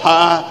of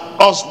her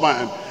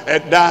husband.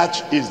 And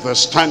that is the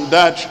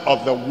standard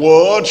of the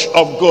word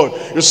of God.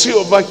 You see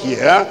over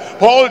here,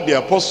 Paul the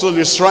apostle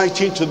is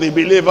writing to the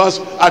believers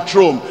at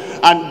Rome.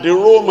 And the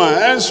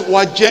Romans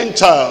were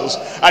Gentiles,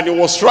 and he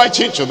was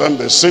writing to them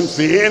the same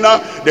thing.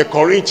 The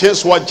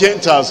Corinthians were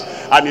Gentiles,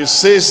 and he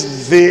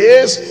says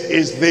this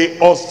is the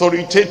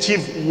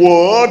authoritative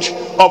word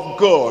of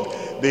God.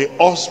 the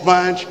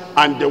husband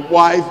and the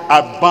wife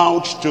are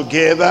bound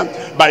together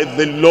by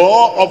the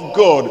law of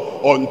God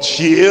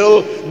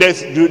until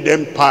death do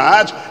them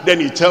part. Then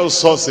he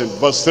tells us in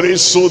verse 3,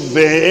 so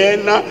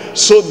then,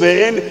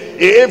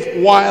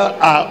 if while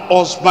her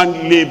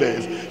husband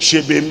liveth,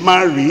 she be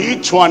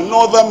married to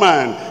another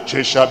man,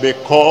 she shall be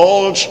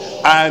called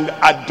an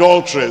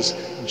adulteress.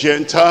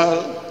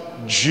 Gentile,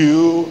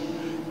 Jew,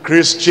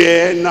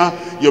 Christian,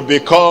 you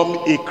become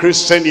a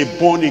Christian, a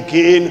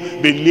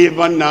born-again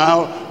believer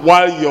now.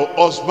 While your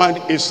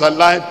husband is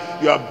alive,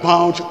 you are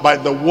bound by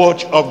the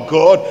word of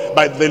God,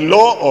 by the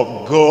law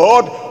of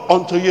God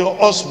unto your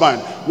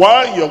husband.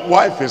 While your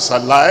wife is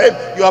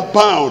alive, you are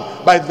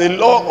bound by the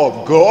law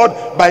of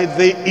God, by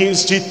the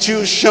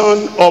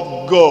institution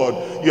of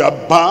God. You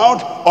are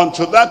bound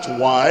unto that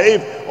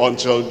wife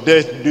until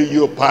death do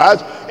you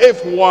part.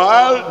 If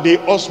while the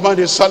husband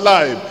is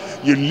alive,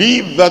 you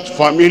leave that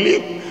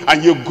family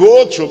and you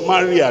go to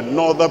marry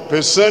another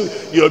person,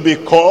 you'll be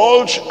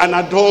called an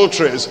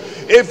adulteress.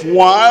 If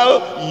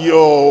while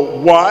your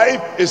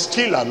wife is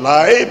still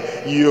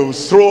alive, you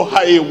throw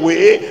her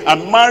away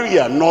and marry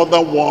another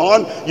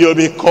one, you'll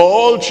be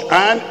called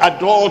an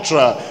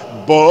adulterer.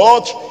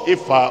 But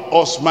if her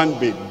husband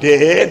be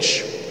dead,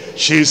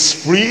 she's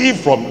free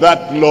from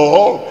that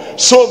law,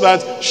 so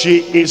that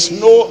she is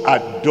no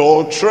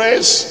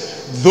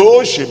adulteress,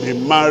 though she be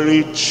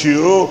married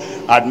to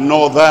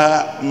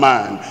another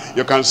man.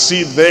 You can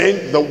see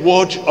then the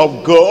word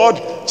of God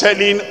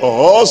telling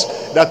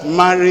us that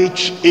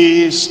marriage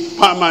is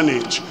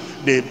permanent.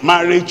 The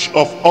marriage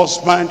of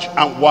husband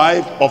and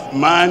wife, of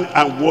man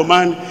and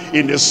woman,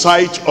 in the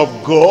sight of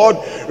God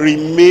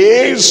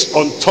remains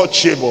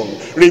untouchable,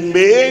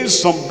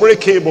 remains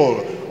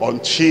unbreakable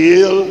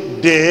until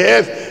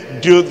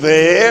death do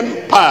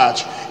them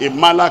part. In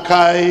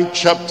Malachi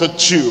chapter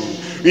 2,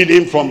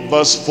 reading from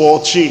verse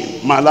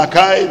 14.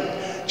 Malachi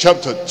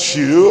chapter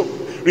 2,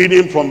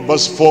 reading from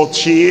verse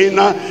 14.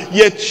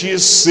 Yet ye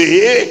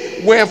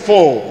say,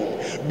 wherefore?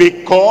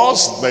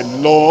 Because the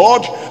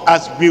Lord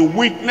has been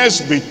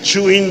witness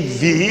between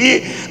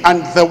thee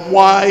and the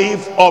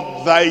wife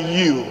of thy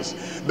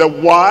youth. The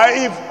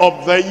wife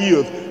of thy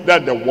youth.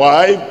 That the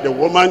wife, the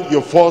woman you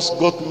first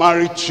got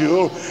married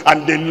to,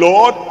 and the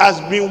Lord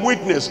has been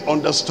witness.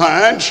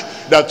 Understand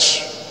that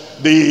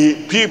the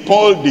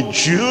people, the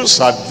Jews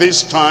at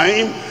this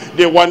time,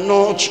 they were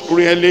not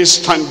really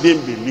standing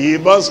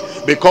believers,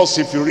 because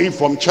if you read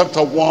from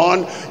chapter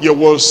 1, you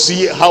will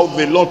see how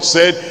the Lord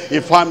said,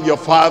 if I'm your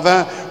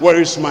father,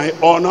 where is my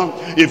honor?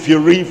 If you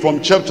read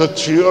from chapter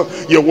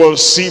 2, you will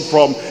see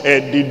from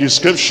the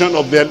description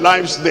of their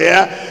lives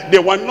there, they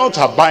were not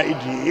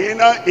abiding in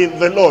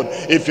the Lord.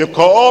 If you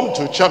come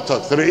to chapter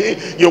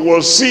 3, you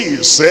will see,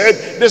 he said,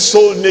 this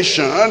whole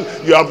nation,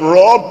 you have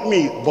robbed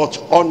me, but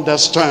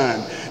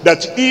understand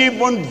that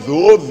even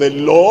though the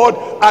Lord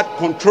had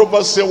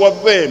controversy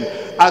with them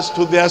as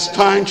to their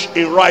stand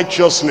in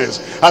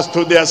righteousness, as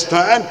to their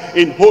stand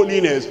in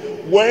holiness,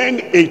 when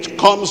it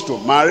comes to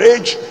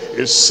marriage,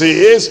 it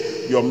says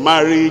your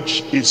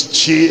marriage is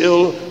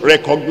still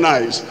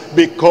recognized,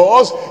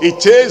 because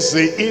it is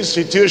the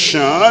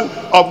institution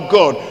of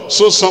God.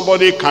 So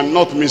somebody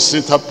cannot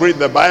misinterpret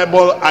the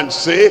Bible and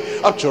say,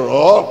 after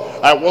all,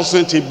 I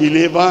wasn't a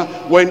believer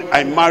when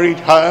I married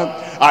her,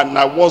 and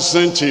I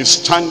wasn't a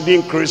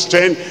standing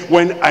Christian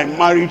when I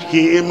married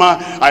him.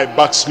 I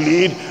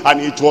backslid, and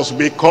it was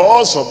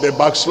because of the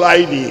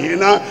backsliding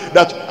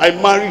that I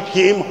married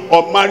him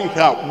or married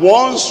her.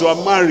 Once you are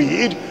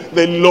married,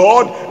 the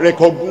Lord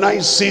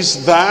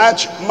recognizes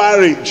that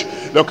marriage.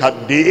 Look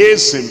at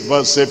this in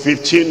verse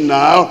 15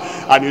 now.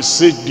 And he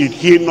said, did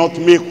he not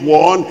make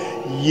one?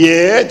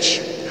 Yet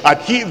had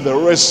he the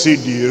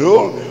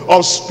residue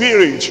of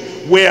spirit.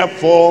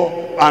 Wherefore,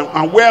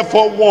 and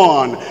wherefore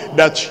one,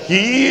 that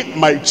he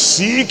might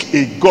seek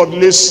a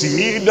godly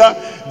seed.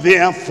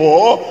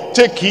 Therefore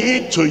take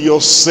heed to your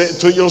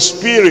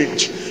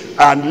spirit,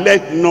 and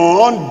let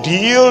none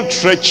deal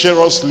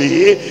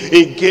treacherously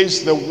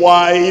against the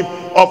wife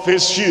of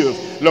his youth.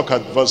 Look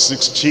at verse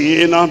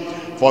 16.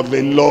 For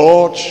the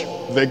Lord,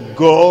 the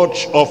God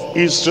of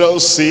Israel,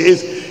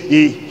 saith,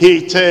 he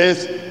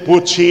hateth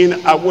putting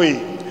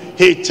away.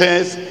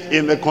 Hateth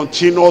in the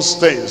continuous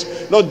tense.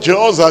 Not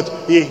just that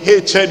he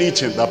hated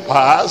it in the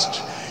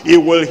past, he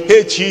will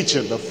hate it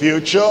in the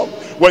future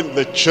when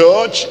the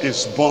church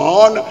is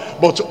born,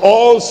 but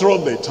all through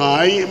the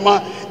time,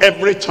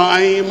 every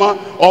time,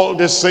 all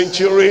the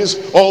centuries,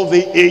 all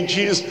the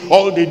ages,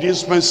 all the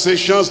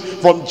dispensations,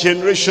 from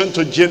generation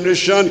to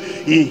generation,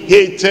 he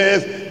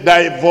hated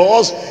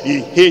divorce, he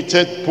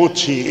hated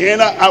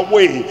putting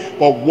away.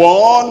 But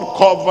one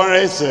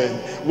covereth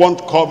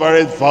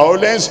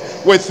violence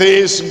with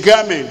his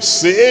garment,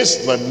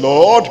 says the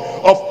Lord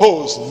of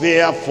hosts.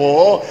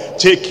 Therefore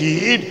take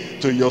heed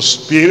to your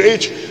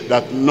spirit,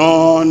 that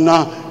none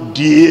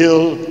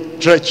deal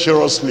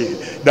treacherously,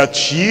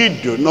 that ye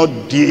do not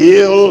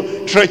deal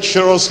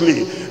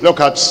treacherously. Look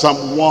at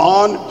Psalm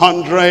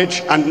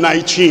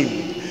 119.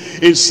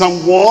 In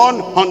Psalm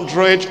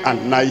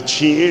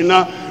 119,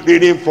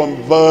 reading from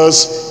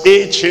verse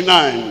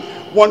 89.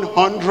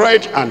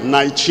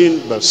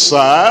 119 the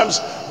Psalms,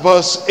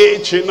 verse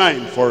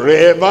 89,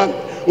 forever,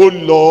 O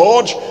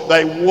Lord,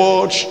 thy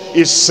word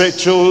is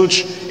settled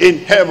in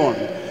heaven.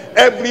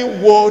 Every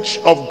word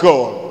of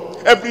God,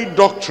 every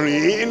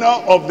doctrine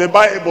of the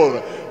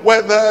Bible,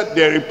 whether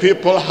the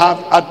people have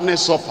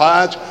hardness of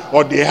heart,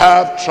 or they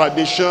have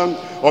tradition,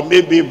 or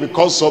maybe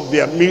because of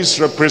their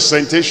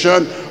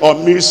misrepresentation or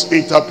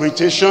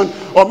misinterpretation,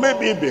 or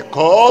maybe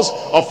because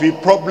of a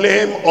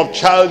problem of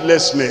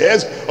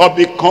childlessness, or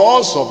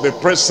because of the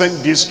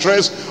present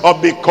distress, or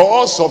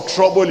because of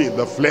trouble in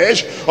the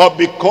flesh, or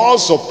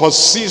because of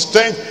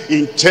persistent,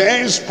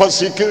 intense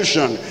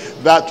persecution,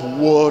 that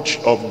word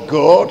of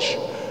God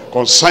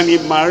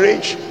concerning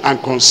marriage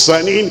and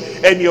concerning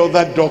any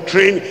other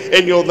doctrine,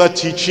 any other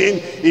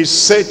teaching, is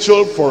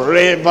settled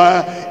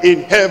forever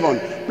in heaven.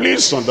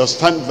 Please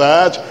understand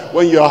that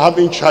when you're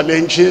having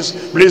challenges.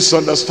 Please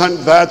understand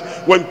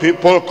that when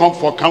people come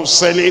for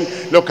counseling.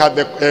 Look at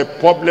the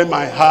problem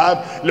I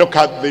have. Look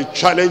at the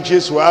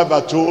challenges we have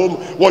at home.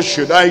 What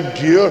should I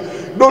do?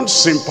 Don't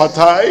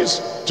sympathize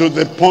to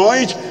the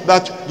point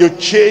that you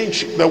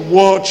change the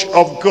word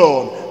of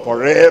God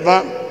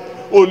forever.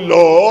 O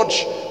Lord,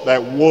 thy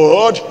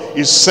word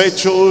is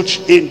settled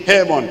in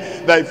heaven.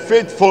 Thy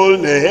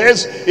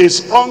faithfulness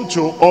is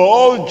unto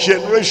all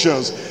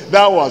generations.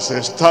 Thou hast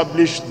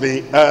established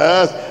the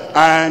earth,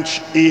 and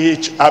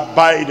it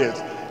abideth.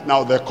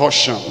 Now the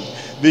caution,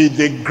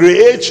 the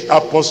great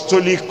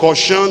apostolic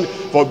caution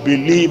for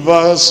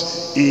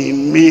believers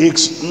in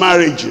mixed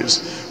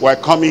marriages. We're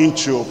coming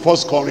to 1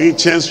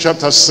 Corinthians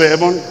chapter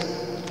 7.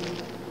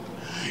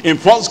 In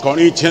 1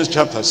 Corinthians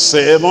chapter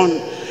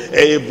 7,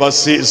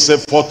 verses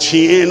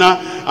 14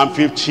 and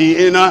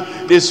 15,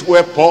 this is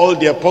where Paul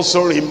the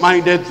apostle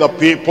reminded the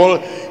people.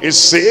 He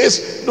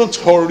says, don't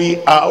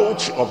hurry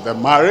out of the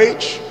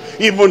marriage,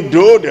 even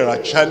though there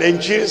are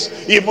challenges,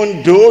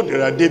 even though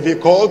there are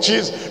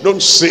difficulties.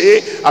 Don't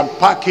say, I'm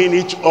packing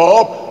it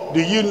up.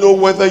 Do you know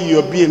whether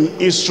you'll be an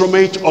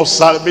instrument of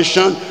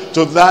salvation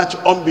to that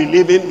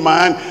unbelieving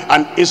man,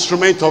 an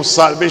instrument of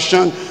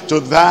salvation to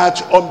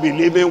that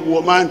unbelieving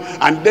woman?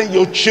 And then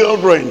your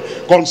children,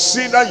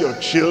 consider your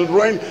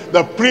children,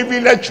 the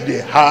privilege they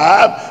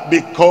have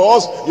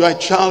because you are a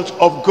child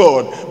of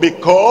God,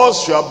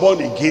 because you are born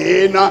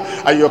again,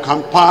 and you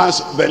can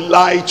pass the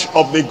light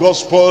of the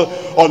gospel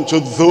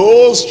unto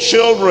those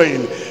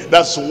children.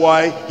 That's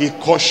why he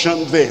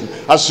cautioned them.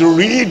 As you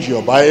read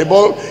your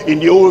Bible in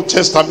the Old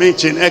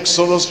Testament, in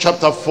Exodus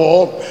chapter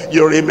 4,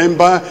 you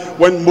remember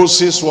when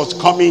Moses was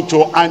coming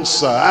to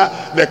answer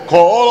the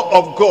call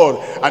of God,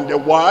 and the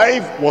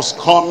wife was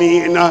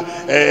coming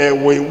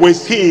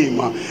with him.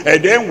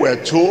 And then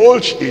we're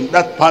told in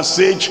that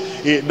passage,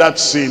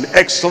 that's in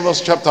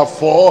Exodus chapter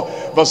 4,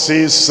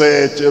 verses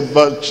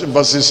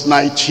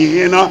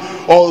 19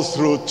 all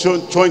through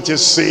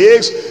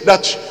 26,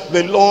 that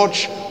the Lord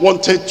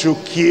wanted to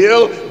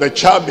kill the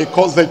child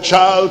because the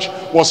child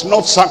was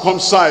not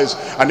circumcised.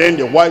 And then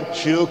the wife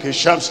took a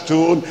sharp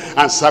stone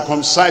and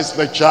circumcised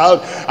the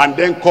child, and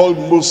then called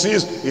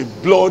Moses a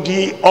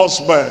bloody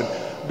husband,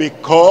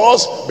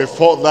 because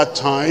before that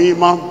time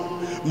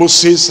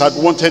Moses had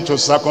wanted to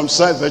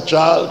circumcise the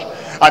child,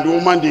 and the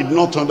woman did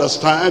not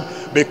understand,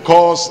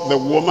 because the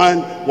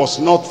woman was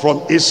not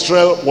from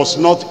Israel, was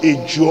not a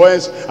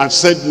Jewess, and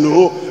said,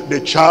 no, the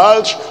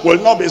child will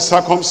not be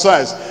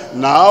circumcised.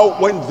 Now,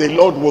 when the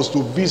Lord was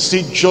to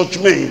visit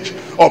judgment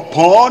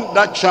upon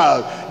that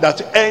child,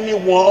 that any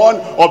one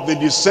of the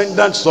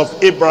descendants of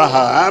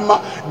Abraham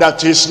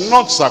that is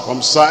not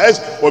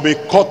circumcised will be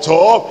cut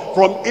off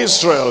from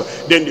Israel,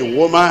 then the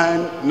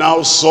woman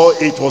now saw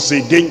it was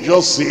a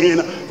dangerous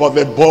sin for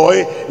the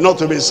boy not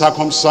to be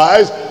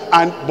circumcised.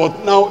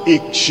 But now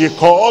she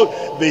called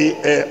the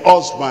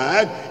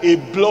husband a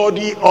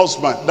bloody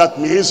husband. That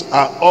means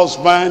a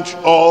husband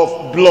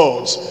of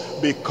bloods,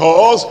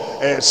 because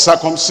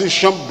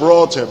circumcision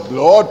brought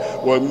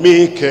blood will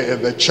make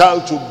the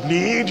child to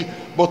bleed.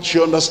 But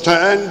you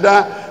understand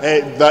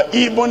that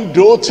even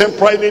though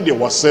temporarily they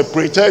were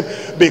separated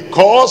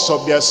because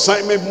of the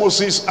assignment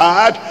Moses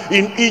had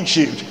in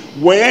Egypt,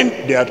 when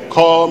they had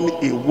come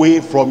away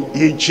from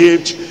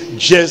Egypt,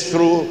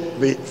 Jethro,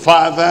 the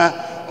father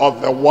of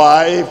the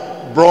wife,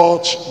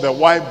 brought the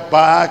wife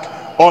back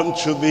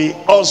unto the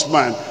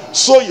husband.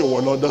 So you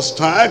will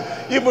understand,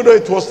 even though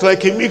it was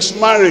like a mixed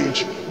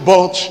marriage,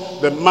 but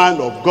the man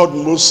of God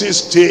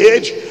Moses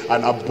stayed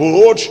and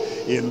abode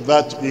in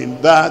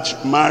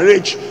that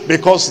marriage,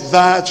 because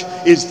that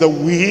is the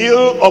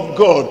will of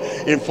God.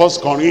 In 1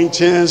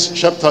 Corinthians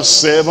chapter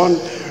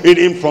 7,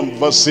 reading from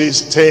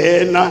verses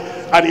 10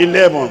 and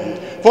 11.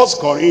 1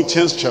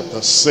 Corinthians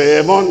chapter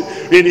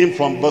 7, reading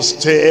from verse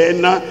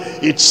 10,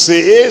 it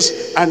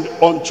says, and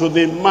unto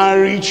the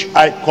marriage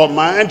I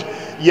command,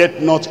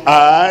 yet not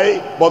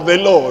I, but the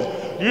Lord.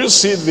 You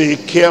see the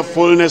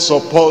carefulness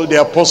of Paul the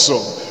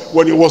apostle.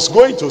 When he was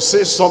going to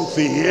say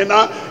something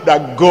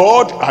that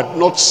God had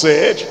not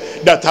said,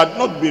 that had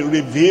not been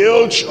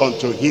revealed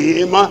unto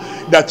him,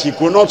 that he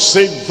could not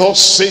say, thus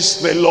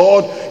says the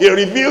Lord, he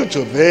revealed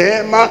to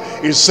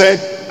them, he said,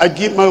 I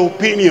give my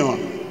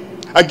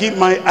opinion, I give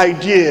my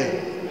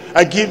idea,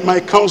 I give my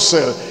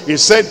counsel. He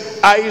said,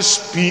 I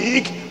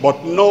speak,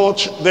 but not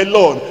the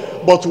Lord.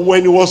 But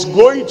when he was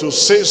going to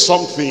say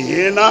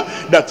something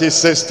that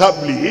is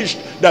established,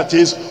 that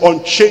is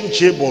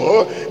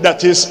unchangeable,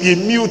 that is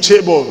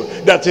immutable,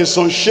 that is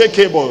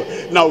unshakable,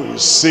 now he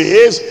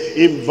says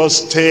in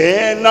verse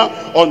 10,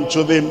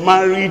 unto the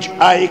marriage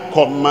I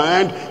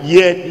command,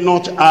 yet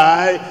not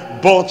I,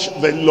 but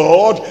the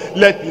Lord.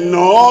 Let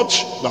not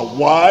the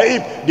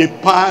wife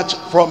depart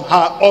from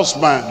her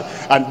husband.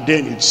 And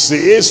then it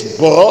says,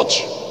 but,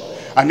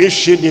 and if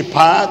she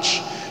depart,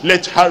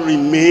 let her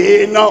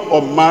remain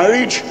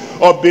unmarried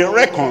or be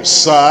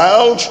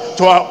reconciled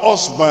to her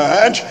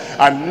husband,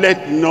 and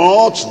let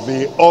not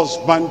the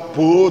husband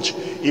put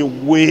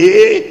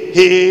away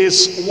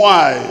his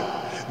wife.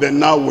 Then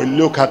now we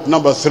look at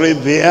number 3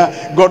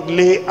 there.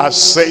 Godly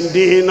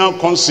ascending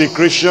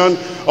consecration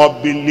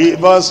of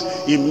believers,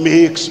 it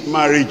makes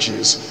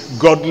marriages.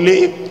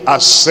 Godly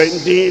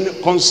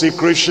ascending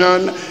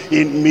consecration,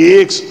 it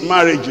makes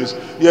marriages.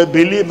 You're a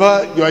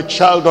believer, you're a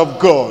child of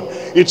God.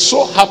 It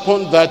so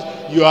happened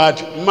that you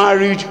had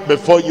married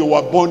before you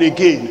were born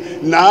again.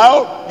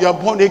 Now you're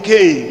born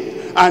again.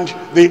 And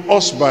the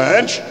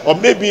husband, or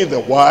maybe the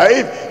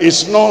wife,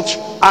 is not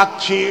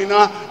acting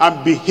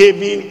and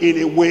behaving in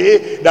a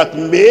way that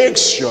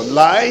makes your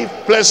life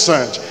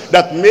pleasant,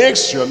 that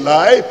makes your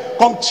life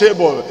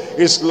comfortable.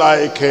 It's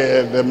like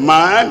the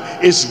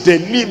man is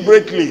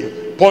deliberately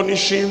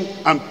punishing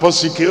and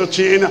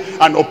persecuting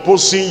and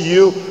opposing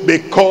you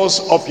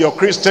because of your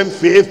Christian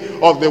faith,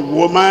 or the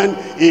woman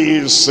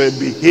is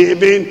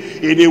behaving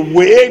in a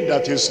way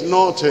that is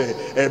not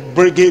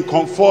bringing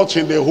comfort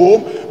in the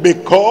home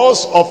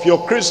because of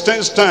your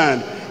Christian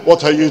stand.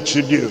 What are you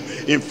to do?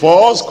 In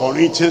 1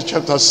 Corinthians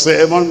chapter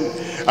 7,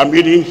 I'm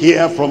reading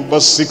here from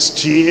verse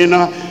 16.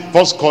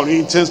 1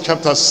 Corinthians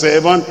chapter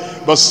 7,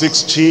 verse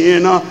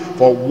 16.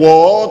 For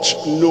what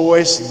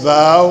knowest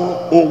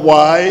thou, O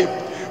wife,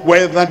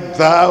 whether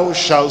thou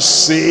shalt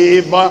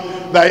save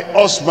thy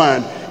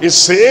husband? It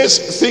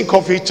says, think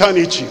of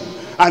eternity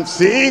and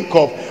think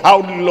of how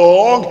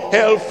long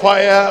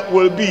hellfire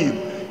will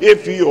be.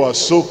 If you are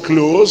so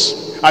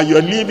close and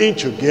you're living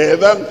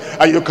together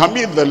and you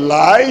commit the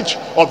light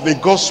of the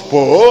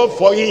gospel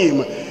for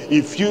him,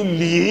 if you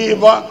leave,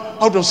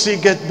 how does he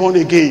get born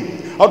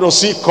again? How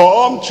does he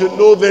come to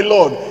know the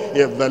Lord?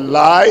 If the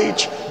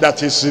light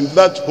that is in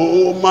that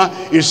home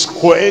is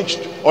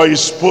quenched, or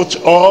is put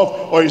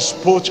off, or is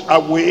put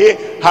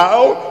away,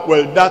 how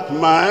will that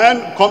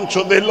man come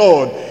to the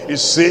Lord? It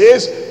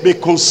says, be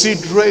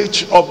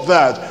considerate of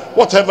that.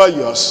 Whatever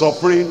you are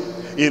suffering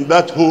in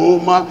that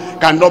home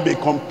cannot be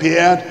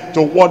compared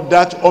to what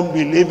that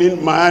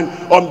unbelieving man,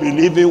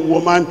 unbelieving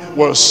woman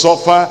will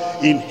suffer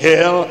in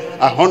hell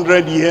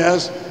 100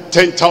 years,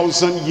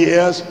 10,000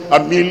 years,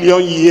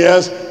 1,000,000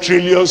 years,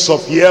 trillions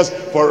of years,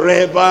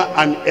 forever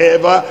and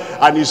ever.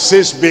 And it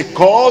says,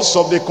 because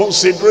of the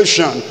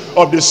consideration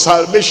of the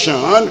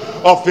salvation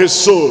of his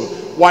soul,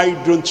 why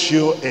don't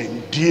you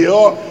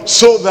endure,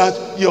 so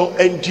that your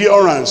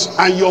endurance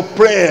and your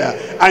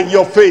prayer and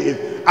your faith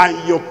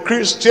and your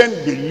Christian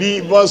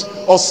believers'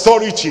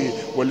 authority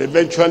will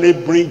eventually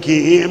bring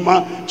him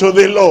to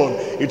the Lord.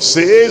 It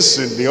says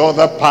in the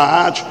other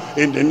part,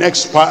 in the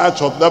next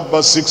part of that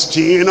verse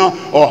 16,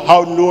 or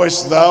how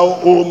knowest thou,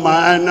 O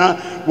man,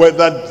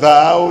 whether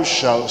thou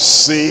shalt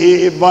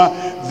save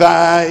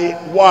thy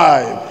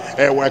wife?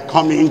 And we're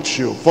coming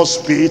to 1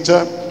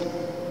 Peter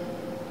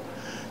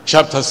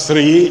chapter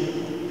 3.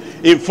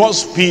 In 1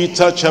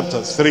 Peter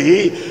chapter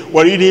 3,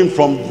 we're reading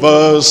from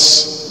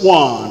verse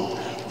 1.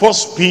 1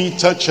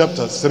 Peter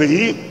chapter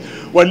 3,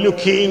 we're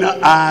looking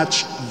at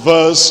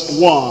verse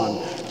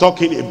 1,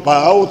 talking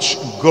about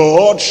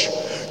God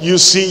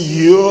using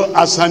you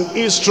as an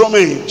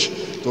instrument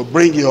to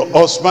bring your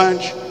husband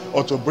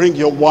or to bring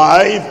your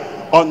wife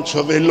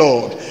unto the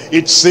Lord.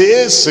 It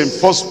says in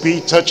 1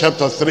 Peter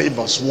chapter 3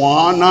 verse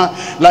 1,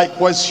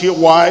 likewise your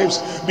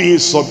wives, be in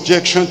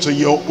subjection to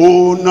your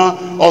own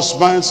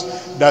husbands,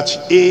 that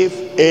if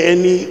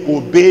any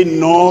obey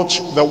not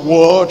the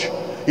word,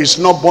 is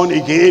not born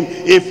again,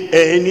 if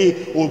any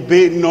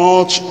obey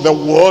not the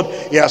word,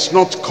 he has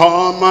not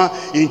come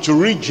into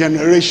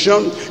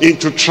regeneration,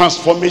 into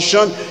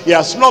transformation, he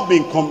has not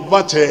been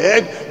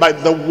converted by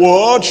the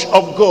word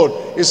of God.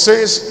 It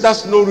says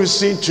that's no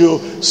reason to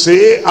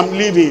say, I'm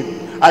leaving,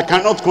 I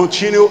cannot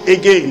continue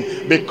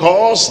again,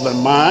 because the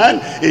man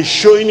is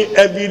showing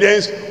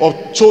evidence of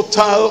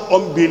total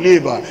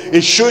unbeliever.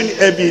 Is showing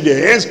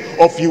evidence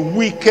of a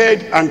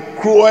wicked and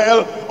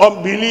cruel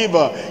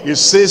unbeliever. It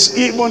says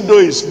even though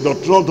he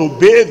does not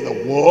obey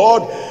the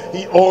word,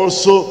 they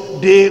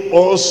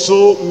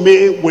also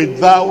may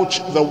without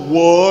the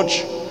word,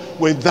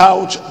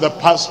 without the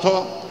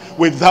pastor,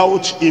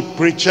 without a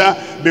preacher,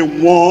 be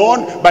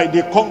warned by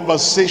the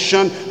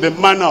conversation, the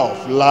manner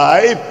of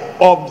life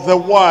of the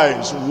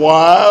wise,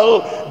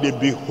 while they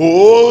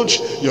behold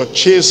your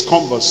chaste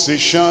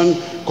conversation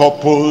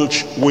coupled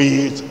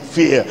with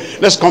fear.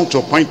 Let's come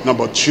to point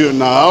number 2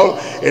 now.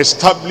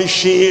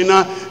 Establishing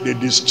the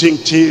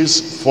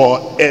distinctives for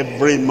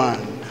every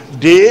man.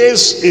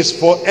 This is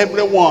for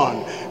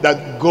everyone,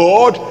 that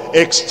God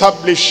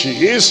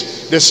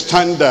establishes the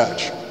standard,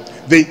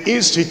 the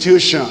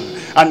institution,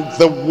 and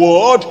the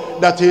word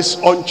that is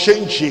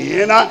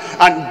unchanging,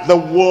 and the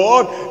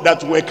word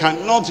that we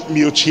cannot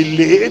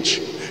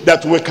mutilate,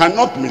 that we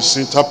cannot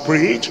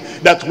misinterpret,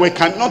 that we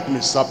cannot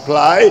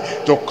misapply,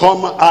 to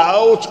come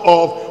out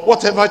of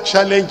whatever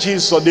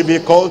challenges or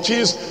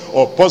difficulties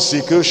or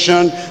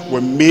persecution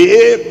we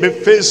may be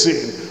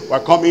facing. We're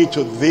coming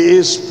to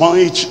this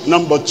point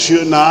number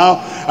 2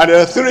 now, and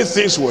there are 3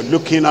 things we're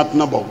looking at.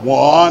 Number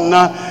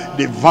 1,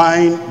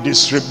 divine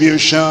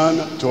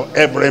distribution to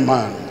every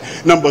man.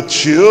 Number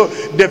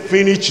 2,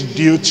 definite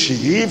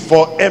duty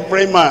for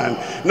every man.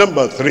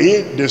 Number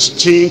 3,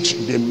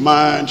 distinct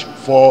demand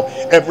for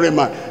every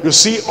man. You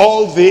see,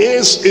 all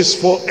this is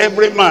for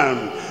every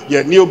man.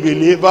 You're a new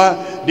believer,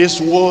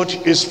 this word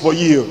is for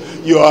you.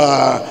 You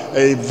are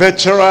a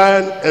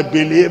veteran, a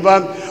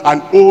believer,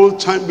 an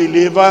old-time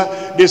believer,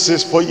 this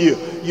is for you.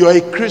 You are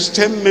a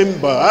Christian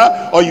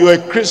member, or you are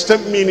a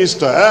Christian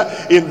minister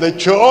in the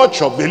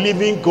church of the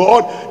living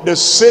God, the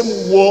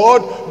same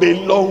word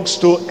belongs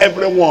to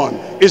everyone.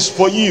 It's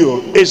for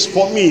you, it's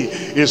for me,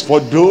 it's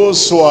for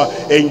those who are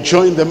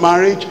enjoying the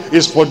marriage,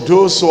 it's for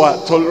those who are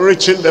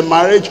tolerating the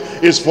marriage,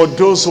 it's for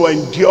those who are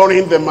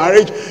enduring the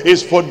marriage,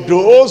 it's for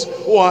those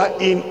who are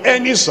in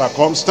any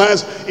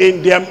circumstance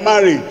in their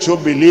marriage. Two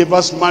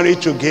believers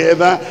married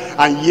together,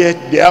 and yet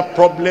they have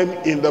problem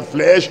in the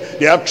flesh,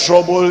 they have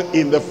trouble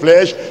in the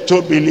flesh.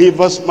 Two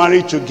believers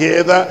married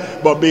together,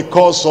 but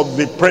because of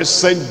the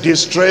present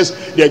distress,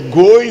 they're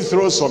going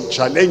through some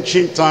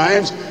challenging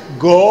times.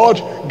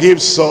 God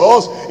gives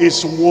us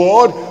his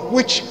word,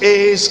 which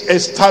is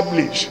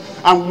established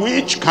and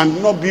which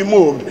cannot be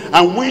moved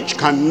and which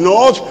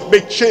cannot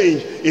be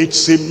changed.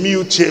 It's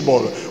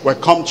immutable. We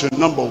come to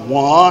number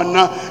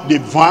 1,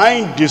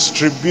 divine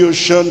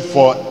distribution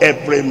for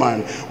every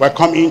man. We're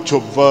coming to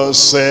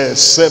verse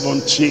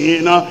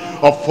 17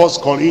 of 1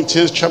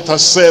 Corinthians chapter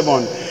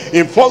 7.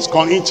 In 1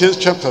 Corinthians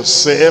chapter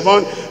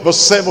 7, verse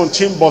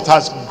 17, but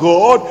as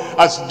God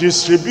has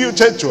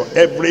distributed to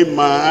every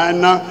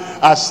man,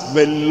 as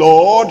the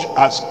Lord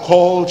has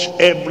called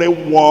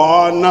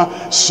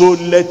everyone, so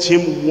let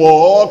him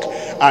walk,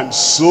 and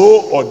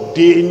so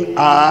ordain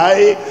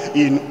I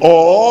in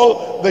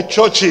all the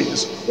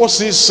churches. What's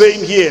he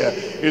saying here?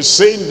 He's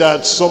saying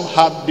that some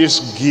have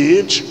this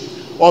gift,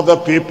 other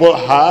people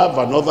have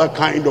another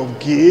kind of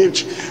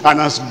gift, and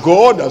as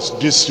God has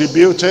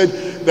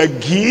distributed the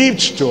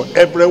gift to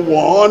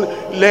everyone,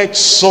 let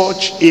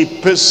such a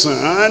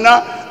person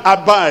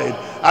abide.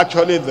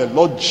 Actually, the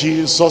Lord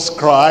Jesus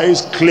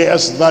Christ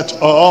clears that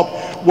up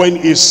when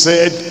he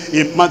said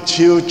in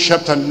Matthew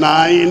chapter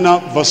 9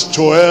 verse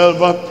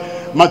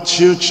 12,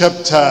 Matthew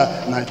chapter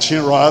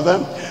 19 rather,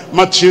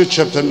 Matthew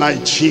chapter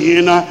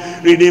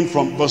 19, reading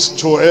from verse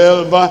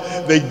 12,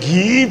 the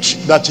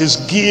gift that is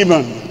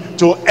given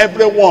to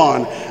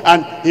everyone,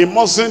 and he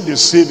mustn't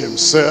deceive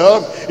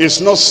himself.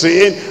 He's not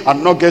saying,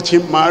 I'm not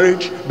getting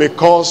married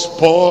because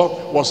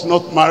Paul was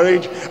not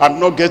married. I'm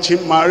not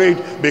getting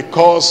married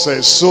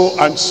because so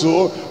and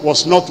so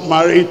was not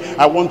married.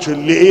 I want to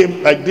live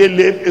like they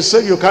live. He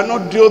said, you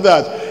cannot do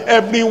that.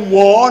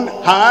 Everyone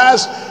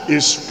has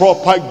his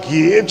proper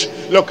gift.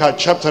 Look at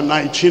chapter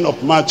 19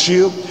 of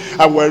Matthew,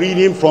 and we're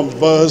reading from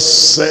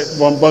verse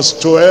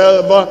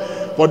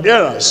 12. For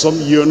there are some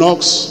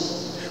eunuchs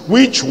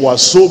which were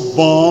so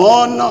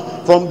born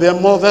from their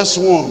mother's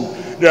womb.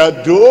 There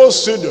are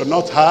those who do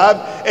not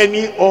have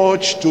any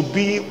urge to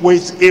be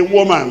with a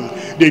woman.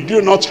 They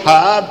do not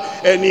have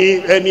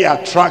any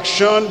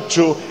attraction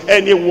to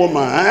any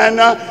woman.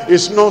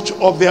 It's not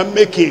of their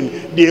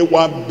making. They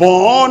were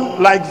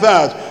born like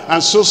that.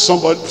 And so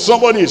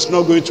somebody is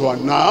not going to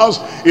announce,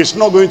 it's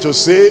not going to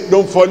say,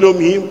 don't follow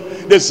me.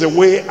 This is the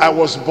way I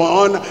was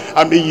born.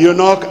 I'm a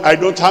eunuch. I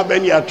don't have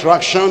any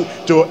attraction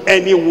to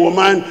any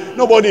woman.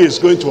 Nobody is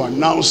going to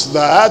announce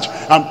that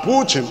and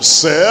put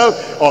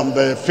himself on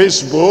the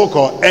Facebook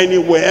or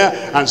anywhere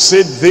and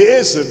say,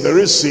 this is the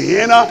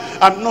reason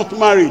I'm not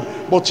married.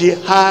 But he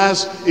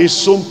has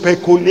his own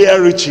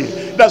peculiarity.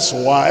 That's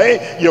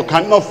why you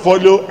cannot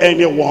follow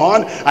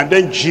anyone. And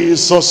then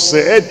Jesus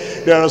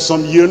said, there are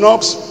some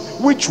eunuchs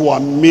which were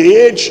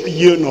made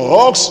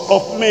eunuchs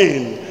of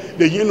men.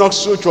 The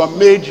eunuchs which were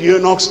made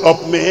eunuchs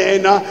of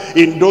men,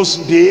 in those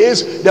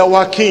days there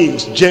were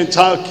kings,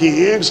 Gentile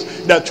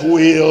kings, that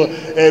will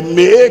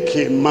make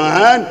a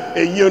man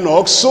a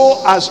eunuch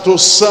so as to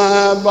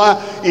serve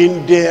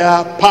in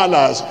their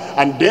palace.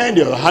 And then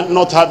they'll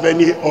not have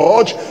any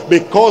urge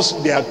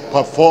because they have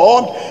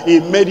performed a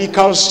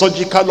medical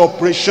surgical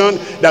operation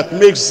that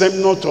makes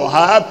them not to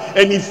have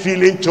any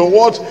feeling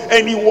towards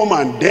any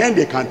woman. Then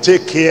they can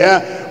take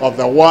care of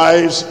the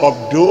wives of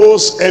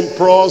those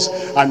emperors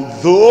and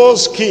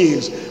those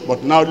kings.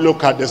 But now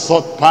look at the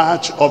third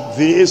part of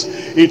this.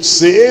 It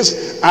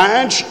says,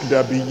 and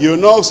there be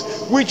eunuchs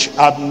which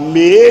have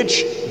made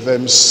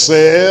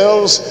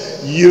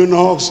themselves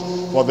eunuchs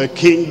for the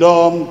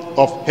kingdom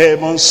of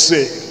heaven's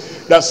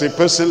sake. That's a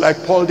person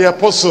like Paul the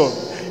apostle.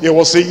 He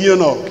was a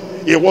eunuch.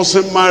 He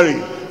wasn't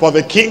married for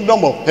the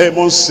kingdom of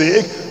heaven's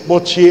sake,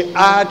 but he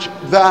had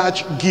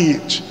that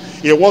gift.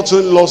 He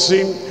wasn't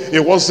losing. He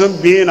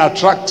wasn't being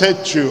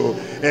attracted to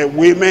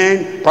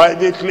women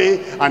privately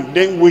and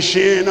then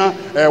wishing,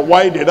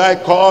 why did I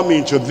come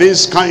into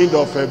this kind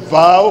of a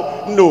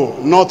vow? No,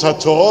 not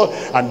at all.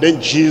 And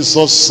then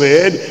Jesus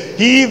said,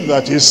 he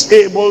that is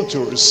able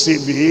to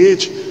receive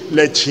it,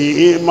 let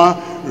him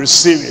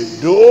receive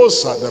it.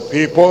 Those are the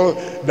people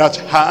that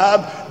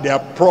have their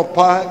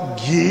proper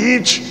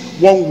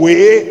gift one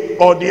way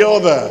or the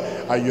other,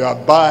 and you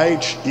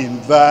abide in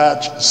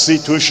that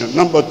situation.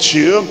 Number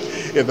two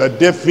is the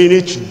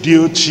definite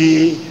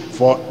duty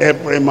for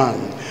every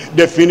man.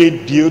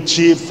 Definite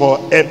duty for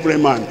every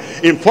man.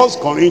 In 1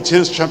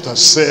 Corinthians chapter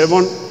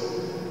 7,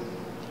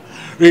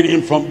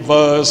 reading from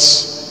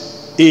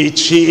verse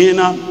 18,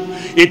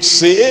 it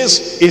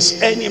says,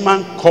 is any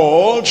man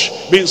called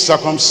being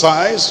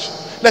circumcised?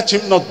 Let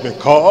him not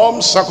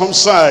become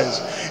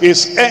circumcised.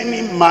 Is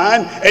any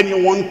man,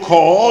 anyone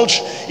called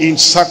in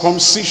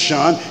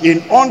circumcision,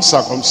 in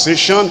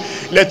uncircumcision?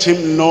 Let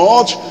him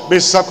not be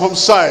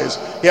circumcised.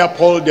 Here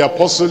Paul the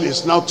apostle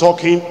is now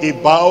talking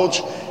about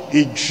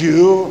a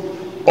Jew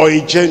or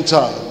a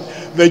Gentile.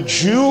 The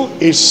Jew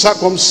is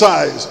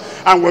circumcised,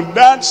 and with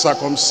that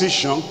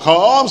circumcision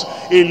comes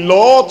a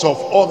lot of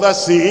other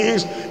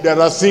things. There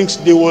are things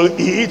they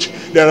will eat,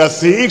 there are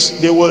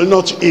things they will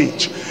not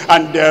eat,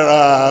 and there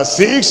are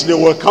things they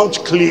will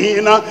count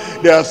clean,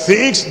 there are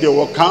things they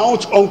will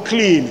count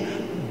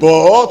unclean.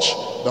 But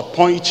the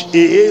point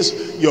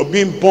is, you're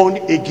being born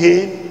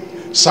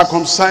again,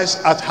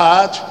 circumcised at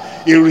heart,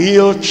 a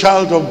real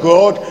child of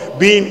God,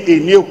 being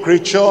a new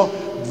creature.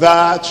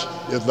 That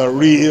is the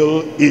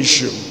real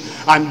issue.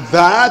 And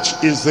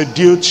that is the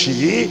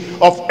duty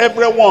of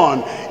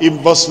everyone. In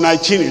verse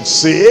 19 it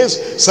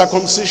says,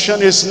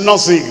 circumcision is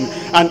nothing,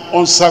 and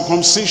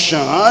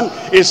uncircumcision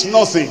is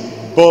nothing,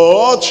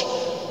 but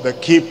the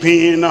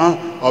keeping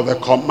of the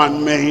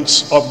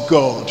commandments of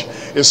God.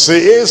 It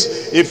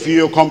says, if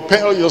you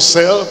compel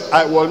yourself,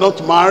 I will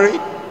not marry,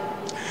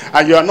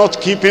 and you are not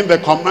keeping the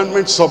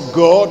commandments of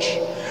God,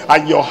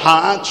 and your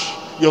heart,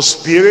 your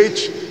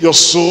spirit, your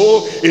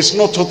soul is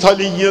not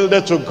totally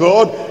yielded to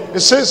God, it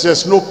says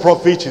there's no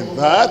profit in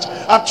that.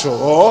 After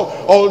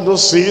all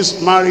those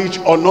things, marriage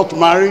or not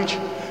marriage,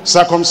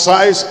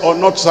 circumcised or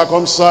not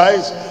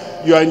circumcised,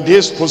 you are in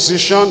this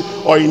position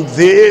or in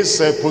this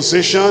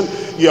position,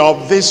 you are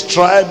of this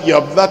tribe, you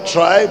are of that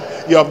tribe,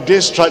 you have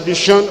this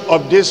tradition,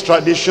 of this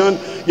tradition,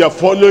 you are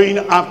following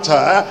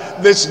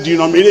after this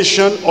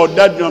denomination or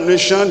that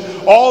denomination,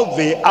 all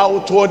the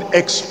outward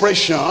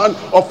expression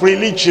of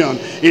religion.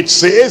 It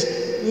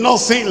says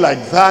nothing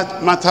like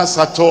that matters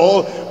at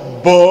all,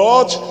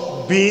 but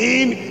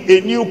being a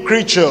new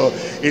creature.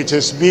 It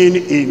is being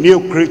a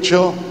new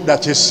creature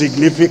that is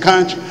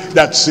significant,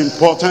 that's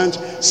important.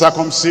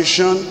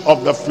 Circumcision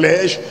of the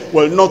flesh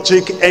will not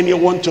take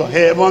anyone to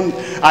heaven,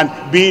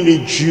 and being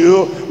a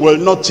Jew will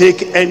not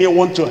take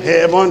anyone to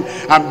heaven,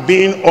 and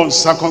being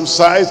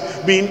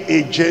uncircumcised, being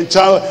a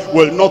Gentile,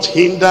 will not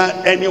hinder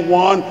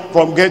anyone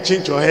from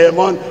getting to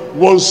heaven.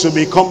 Wants to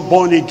become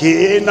born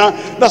again,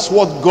 that's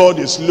what God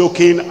is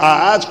looking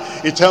at.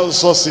 It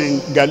tells us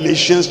in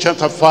Galatians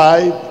chapter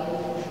 5,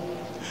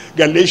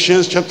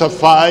 Galatians chapter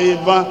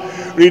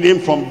 5, reading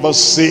from verse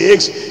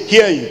 6.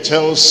 Here he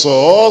tells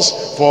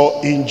us, for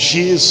in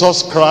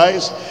Jesus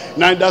Christ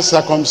neither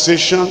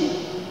circumcision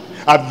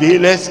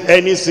availeth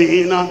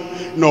anything,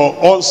 nor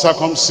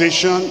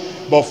uncircumcision,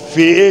 but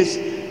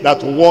faith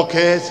that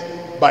worketh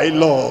by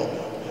love.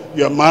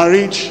 You are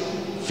married,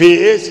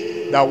 faith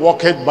that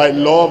worketh by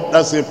love,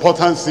 that's the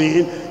important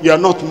thing. You are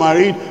not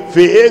married,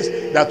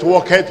 faith that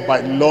worketh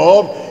by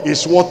love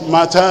is what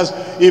matters.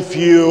 If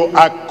you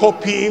are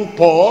copying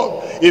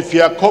Paul, if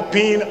you are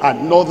copying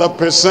another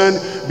person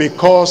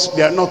because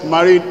they are not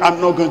married,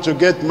 I'm not going to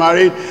get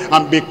married,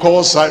 and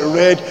because I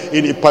read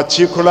in a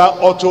particular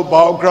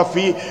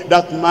autobiography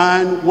that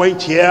man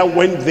went here,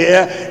 went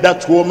there,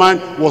 that woman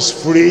was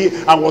free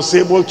and was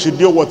able to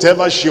do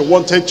whatever she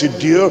wanted to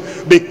do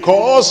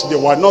because they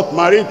were not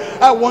married,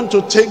 I want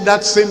to take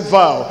that same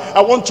vow,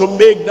 I want to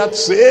make that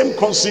same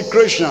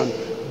consecration.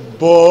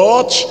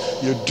 But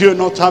you do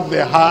not have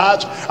the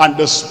heart and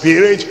the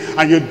spirit,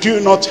 and you do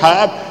not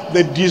have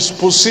the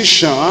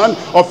disposition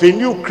of a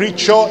new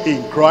creature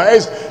in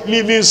Christ,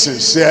 living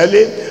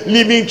sincerely,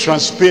 living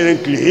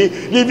transparently,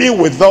 living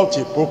without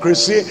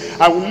hypocrisy,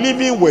 and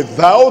living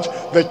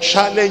without the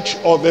challenge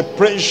or the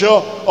pressure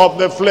of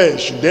the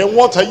flesh. Then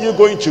what are you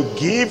going to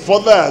give for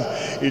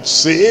that? It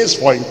says,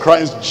 for in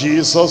Christ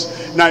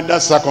Jesus neither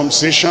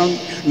circumcision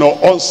nor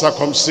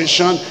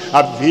uncircumcision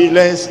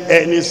availeth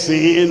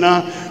anything,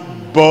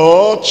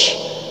 but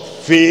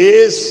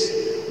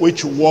faith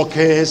which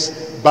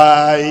walketh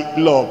by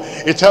love.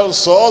 It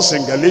tells us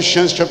in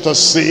Galatians chapter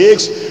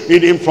 6,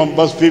 reading from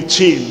verse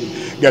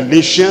 15.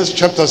 Galatians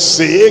chapter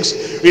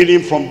 6,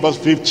 reading from verse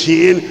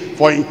 15.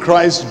 For in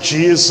Christ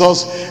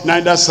Jesus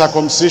neither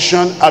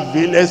circumcision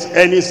availeth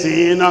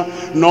anything,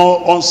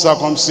 nor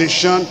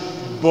uncircumcision,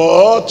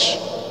 but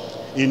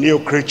a new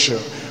creature.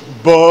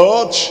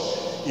 But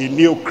a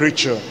new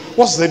creature.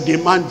 What's the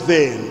demand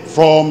then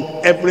from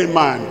every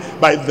man?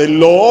 By the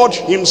Lord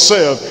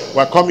himself.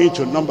 We're coming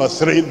to number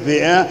 3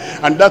 there,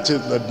 and that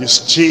is the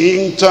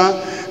distinct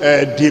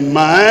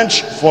demand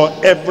for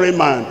every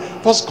man.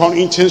 1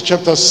 Corinthians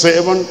chapter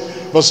 7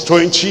 verse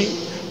 20.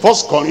 1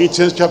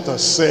 Corinthians chapter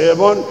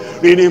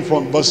 7, reading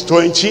from verse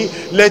 20.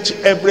 Let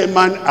every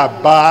man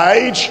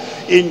abide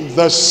in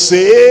the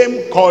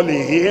same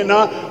calling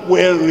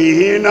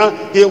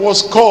wherein he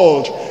was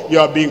called. You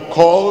are being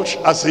called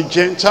as a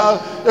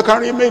Gentile. You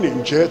can remain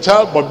a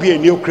Gentile but be a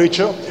new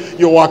creature.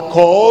 You are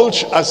called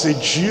as a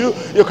Jew.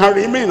 You can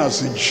remain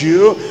as a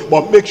Jew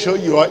but make sure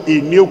you are a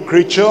new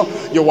creature.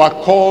 You are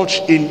called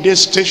in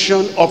this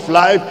station of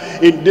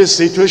life, in this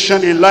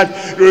situation in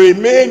life.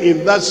 Remain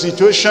in that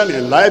situation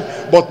in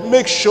life, but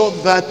make sure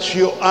that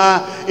you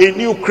are a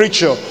new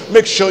creature.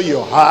 Make sure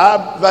you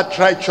have that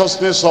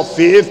righteousness of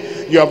faith.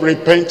 You have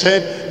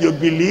repented, you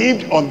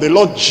believed on the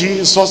Lord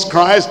Jesus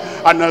Christ,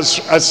 and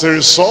as a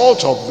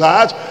result of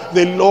that,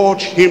 the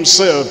Lord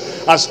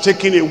himself has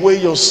taken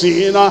away your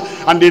sin,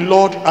 and the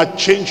Lord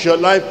has changed your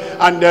life,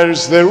 and there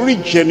is the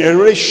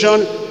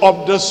regeneration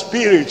of the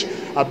Spirit.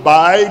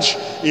 Abide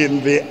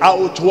in the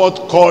outward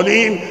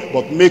calling,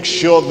 but make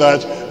sure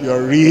that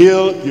you're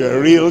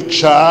a real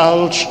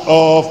child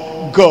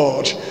of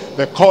God.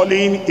 The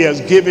calling he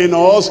has given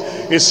us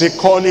is a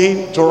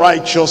calling to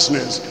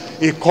righteousness,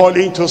 a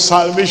calling to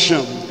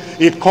salvation,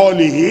 a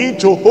calling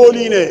to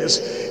holiness.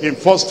 In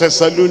 1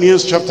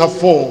 Thessalonians chapter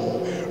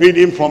 4,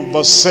 reading from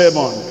verse 7.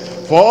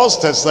 1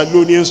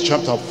 Thessalonians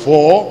chapter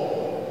 4,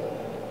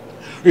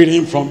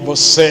 reading from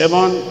verse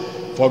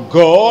 7. For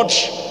God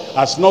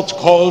has not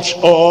called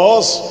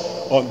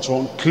us unto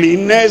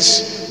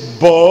uncleanness,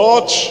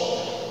 but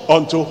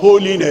unto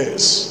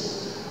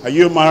holiness. Are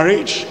you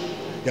married?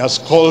 He has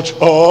called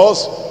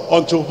us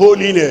unto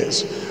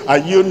holiness. Are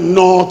you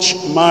not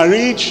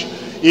married?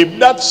 If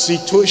that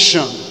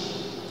situation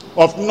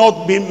of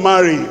not being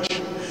married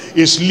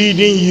is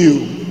leading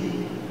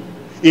you,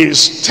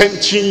 is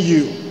tempting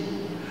you,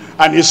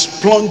 and is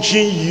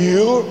plunging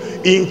you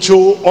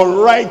into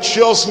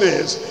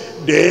unrighteousness,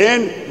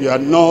 then you are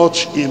not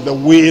in the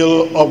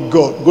will of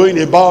God.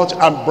 Going about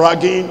and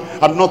bragging,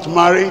 I'm not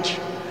married,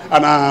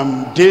 and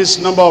I'm this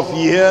number of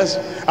years,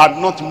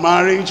 I'm not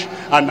married,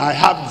 and I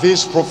have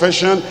this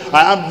profession,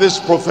 I have this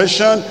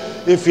profession.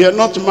 If you're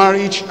not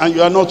married and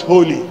you are not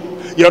holy,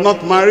 you're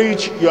not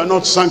married, you are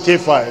not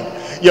sanctified,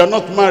 you're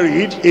not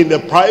married in the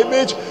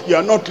private, you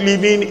are not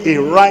living a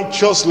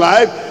righteous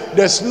life,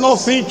 there's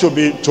nothing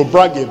to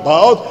brag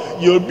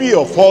about. You'll be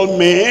of all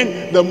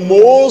men the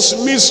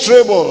most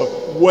miserable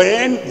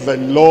when the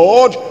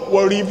Lord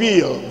will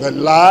reveal the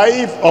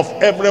life of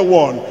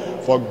everyone.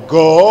 For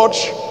God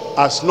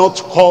has not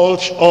called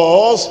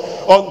us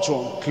unto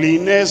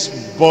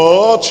uncleanness,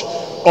 but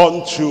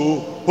unto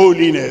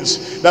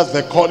holiness. That's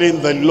the calling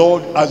the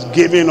Lord has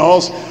given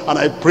us, and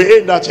I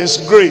pray that his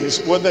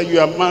grace, whether you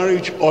are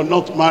married or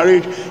not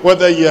married,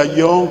 whether you are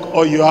young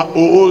or you are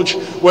old,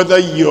 whether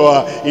you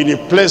are in a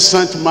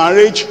pleasant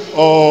marriage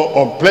or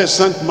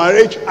unpleasant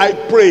marriage, I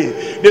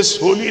pray this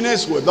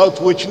holiness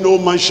without which no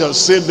man shall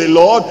save the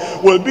Lord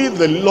will be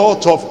the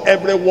lot of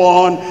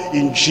everyone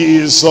in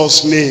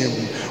Jesus'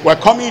 name. We're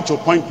coming to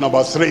point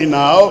number 3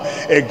 now,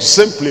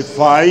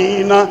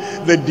 exemplifying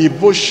the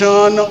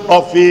devotion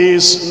of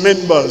his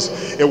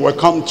members. It will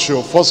come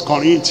to 1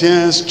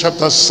 Corinthians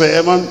chapter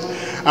 7,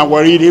 and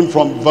we're reading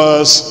from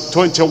verse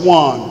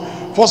 21.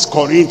 1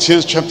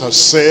 Corinthians chapter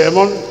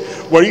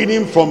 7, we're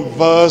reading from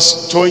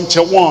verse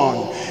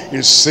 21.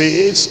 It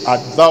says,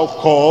 Art thou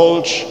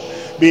called,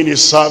 being a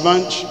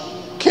servant,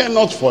 care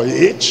not for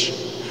it,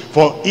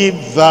 for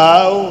if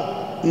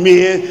thou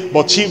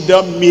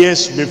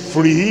mayest be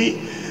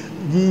free,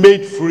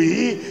 made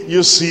free,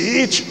 you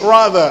see it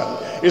rather.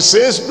 It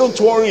says, don't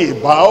worry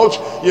about,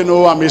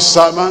 I'm a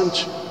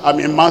servant, I'm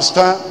a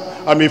master,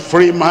 I'm a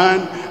free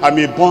man, I'm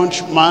a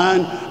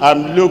bondman,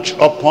 I'm looked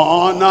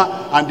upon,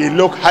 and they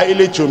look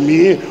highly to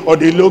me, or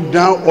they look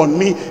down on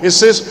me. It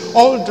says,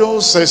 all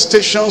those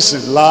stations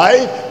in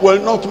life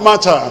will not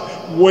matter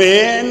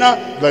when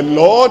the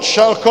Lord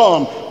shall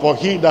come. For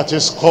he that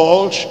is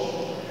called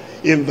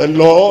in the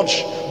Lord,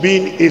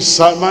 being a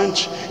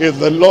servant, is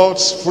the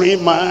Lord's free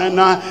man.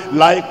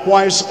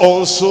 Likewise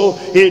also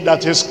he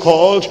that is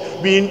called,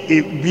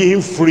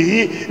 being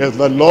free, is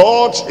the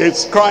Lord,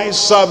 is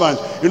Christ's servant.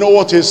 You know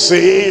what he's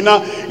saying?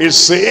 He's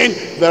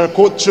saying there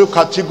are 2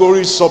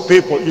 categories of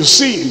people. You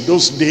see, in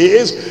those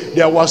days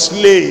there were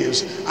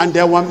slaves and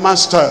there were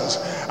masters,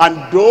 and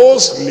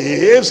those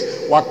slaves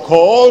were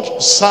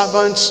called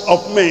servants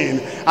of men,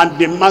 and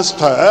the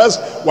masters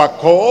were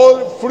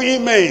called free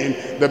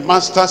men. The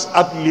masters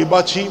at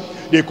liberty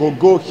They could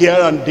go here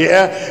and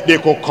there. They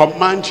could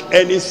command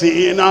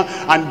anything,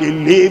 and they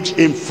lived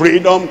in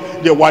freedom.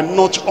 They were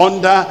not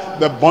under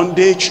the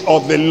bondage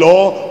of the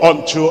law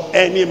unto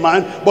any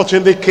man. But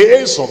in the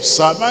case of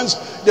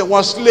servants, they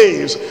were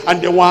slaves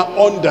and they were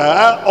under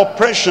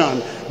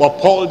oppression. But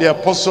Paul the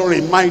apostle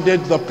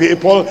reminded the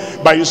people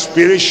by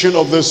inspiration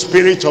of the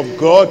Spirit of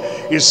God.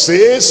 He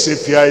says,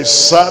 if you are a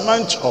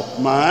servant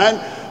of man,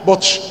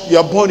 but you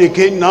are born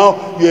again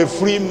now, you're a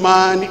free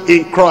man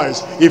in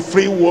Christ, a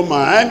free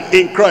woman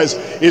in Christ.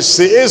 It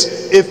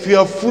says, if you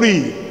are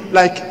free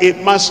like a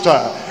master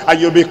and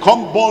you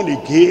become born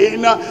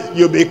again,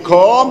 you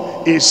become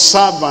a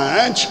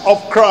servant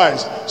of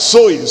Christ.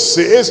 So it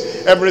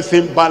says,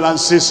 everything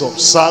balances of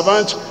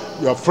servant.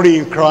 You are free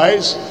in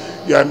Christ.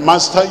 You are a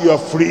master, you are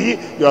free,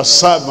 you are a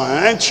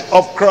servant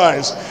of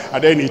Christ.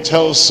 And then he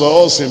tells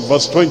us in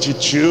verse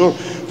 22,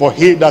 for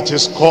he that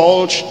is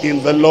called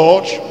in the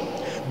Lord,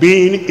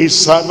 being a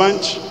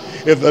servant,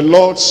 is the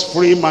Lord's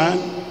free man.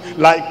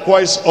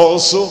 Likewise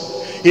also,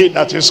 he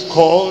that is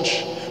called,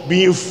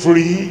 being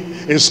free,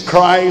 is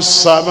Christ's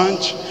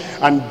servant.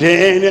 And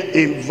then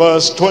in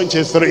verse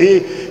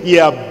 23, ye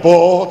are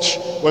bought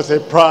with a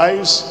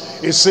price.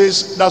 It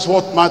says that's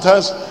what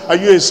matters. Are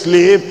you a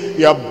slave?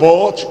 You are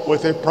bought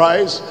with a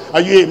price.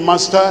 Are you a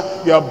master?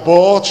 You are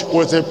bought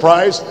with a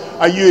price.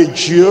 Are you a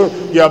Jew?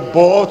 You are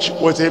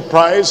bought with a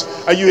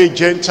price. Are you a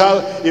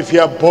Gentile? If you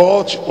are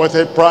bought with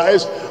a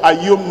price. Are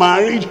you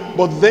married?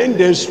 But then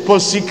there's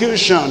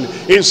persecution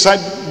inside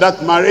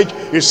that marriage.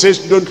 It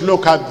says don't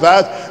look at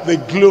that. The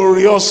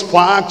glorious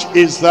fact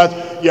is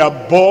that you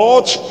are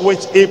bought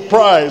with a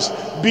price.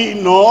 Be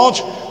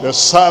not the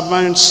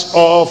servants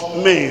of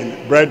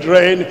men.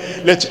 Brethren,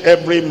 let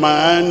every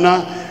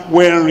man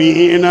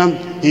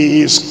wherein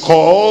he is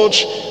called,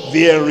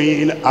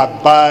 therein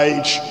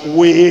abide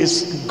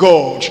with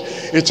God.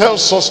 It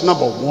tells us,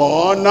 number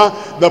one,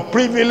 the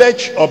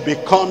privilege of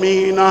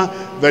becoming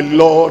the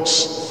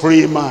Lord's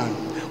free man.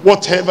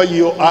 Whatever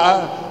you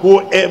are,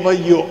 whoever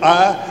you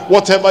are,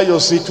 whatever your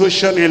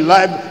situation in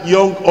life,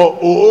 young or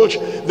old,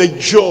 the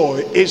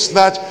joy is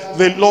that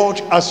the Lord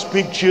has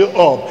picked you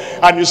up.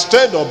 And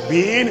instead of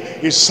being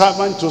a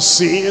servant to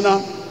sin,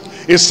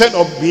 instead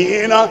of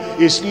being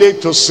a slave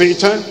to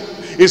Satan,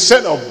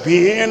 instead of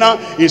being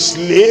a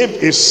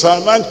slave, a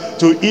servant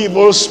to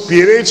evil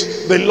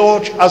spirits, the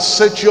Lord has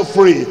set you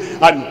free.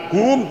 And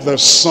whom the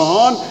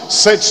Son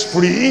sets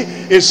free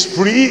is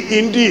free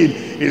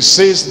indeed. It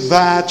says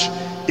that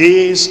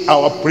is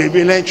our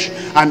privilege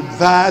and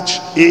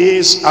that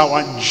is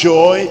our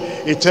joy.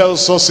 It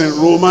tells us in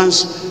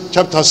Romans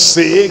chapter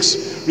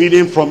 6,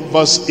 reading from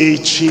verse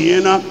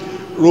 18.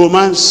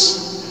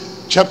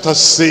 Romans chapter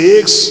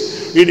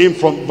 6, reading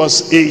from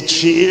verse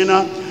 18.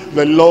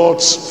 The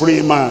Lord's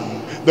free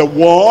man, the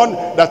one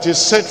that is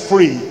set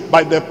free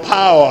by the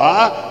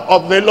power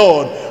of the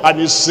Lord.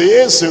 And it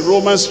says in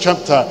Romans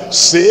chapter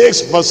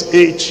 6 verse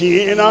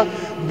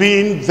 18,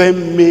 being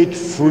then made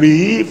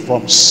free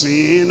from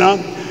sin,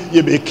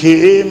 you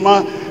became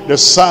the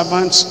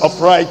servants of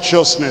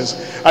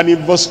righteousness. And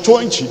in verse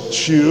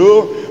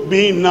 22,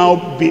 being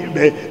now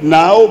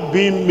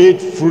being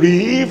made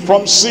free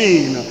from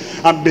sin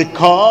and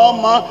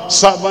become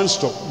servants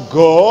to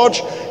God,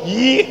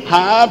 ye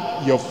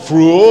have your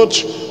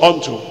fruit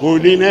unto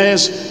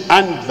holiness,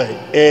 and the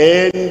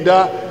end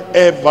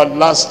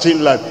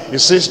everlasting life. It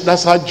says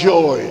that's our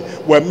joy.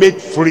 We're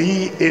made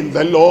free in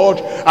the Lord,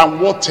 and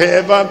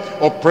whatever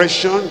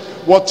oppression,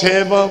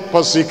 whatever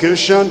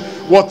persecution,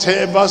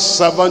 whatever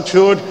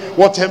servanthood,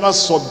 whatever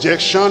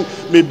subjection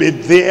may be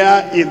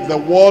there in the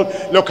world,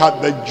 look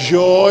at the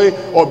joy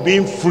of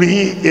being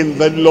free in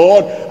the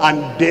Lord.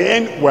 And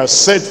then we're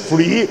set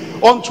free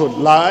unto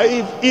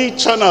life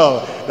eternal,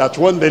 that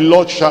when the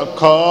Lord shall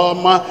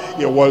come,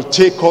 he will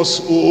take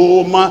us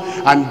home,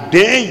 and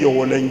then you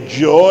will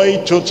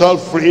enjoy total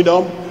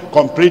freedom,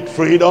 complete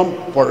freedom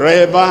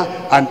forever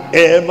and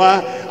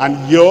ever,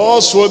 and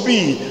yours will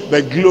be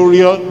the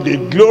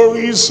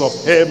glories of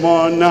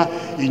heaven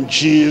in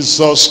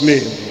Jesus'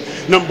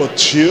 name. Number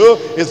two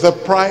is the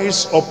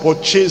price of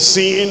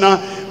purchasing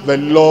the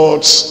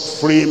Lord's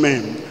free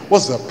men.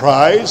 What's the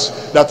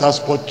price that has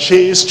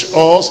purchased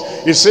us?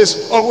 It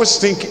says, always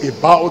think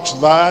about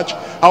that,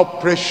 how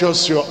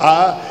precious you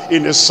are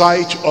in the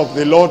sight of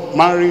the Lord,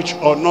 married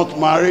or not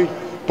married,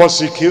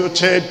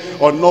 persecuted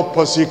or not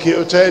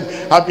persecuted,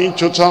 having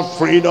total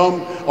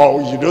freedom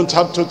or you don't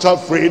have total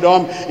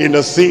freedom in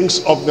the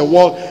things of the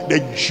world. The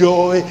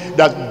joy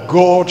that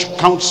God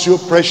counts you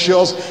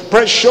precious,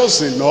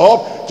 precious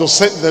enough to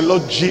send the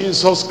Lord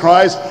Jesus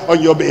Christ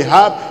on your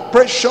behalf,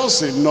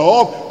 precious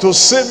enough to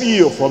save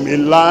you from a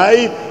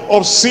life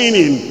of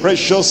sinning,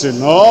 precious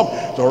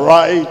enough to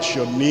write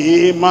your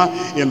name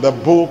in the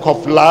book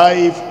of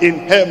life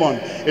in heaven.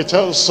 It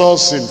tells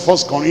us in 1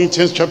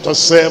 Corinthians chapter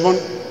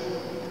 7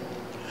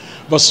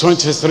 verse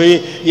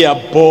 23, ye are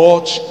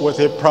bought with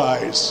a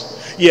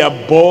price. Ye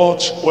are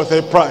bought with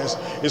a price.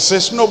 It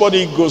says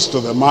nobody goes to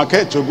the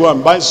market to go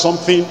and buy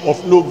something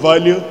of no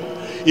value.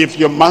 If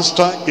your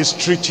master is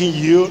treating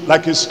you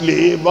like a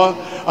slave,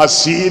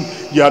 as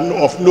if you are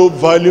of no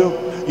value,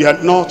 you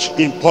are not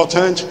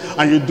important,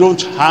 and you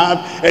don't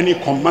have any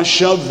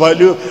commercial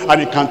value,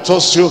 and it can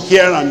toss you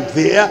here and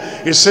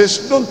there, he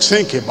says, don't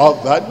think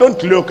about that.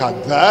 Don't look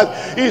at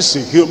that. He's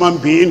a human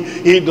being.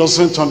 He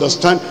doesn't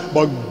understand.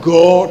 But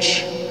God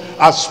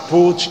has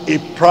put a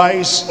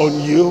price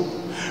on you,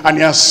 and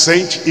he has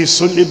sent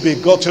his only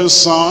begotten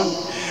Son,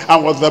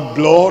 and with the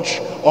blood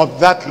of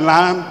that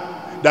lamb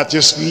that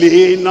is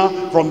slain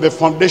from the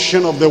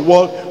foundation of the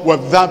world,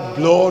 with that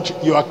blood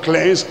you are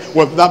cleansed,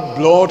 with that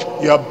blood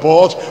you are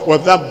bought,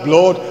 with that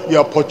blood you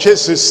are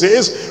purchased. It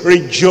says,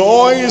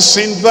 rejoice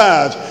in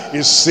that.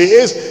 It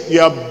says,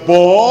 you are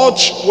bought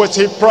with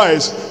a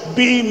price.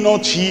 Be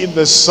not ye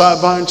the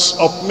servants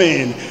of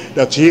men.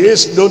 That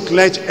is, don't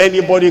let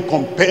anybody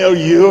compel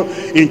you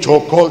into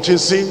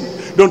occultism.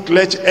 Don't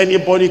let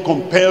anybody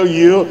compel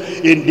you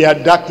in their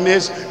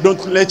darkness.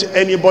 Don't let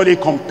anybody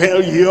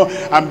compel you,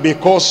 and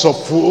because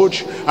of food,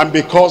 and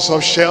because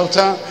of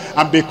shelter,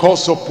 and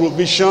because of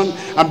provision,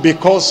 and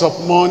because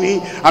of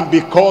money, and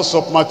because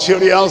of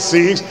material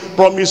things,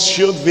 promise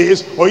you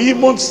this, or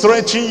even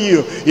threaten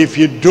you. If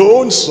you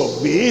don't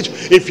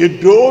submit, if you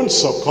don't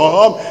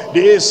succumb,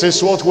 this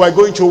is what we're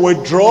going to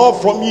withdraw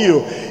from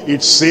you.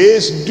 It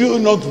says, do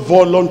not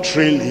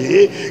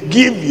voluntarily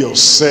give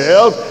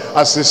yourself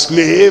as a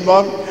slave,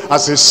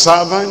 as a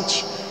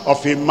servant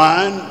of a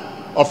man,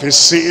 of a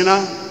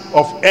sinner,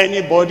 of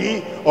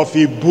anybody, of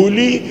a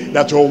bully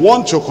that will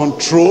want to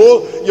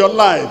control your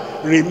life.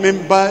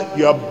 Remember,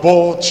 you are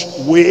bought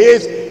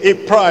with a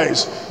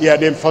price. He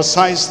had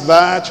emphasized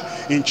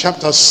that in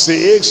chapter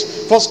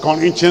 6, 1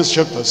 Corinthians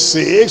chapter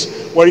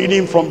 6. We're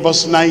reading from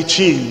verse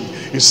 19.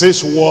 It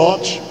says,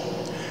 what?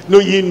 Know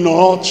ye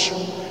not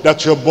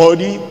that your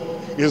body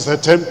is the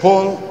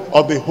temple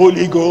of the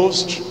Holy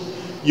Ghost?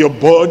 Your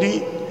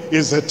body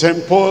is the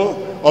temple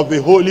of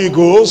the Holy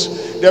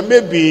Ghost. There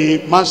may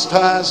be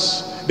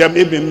masters, there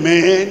may be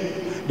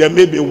men, there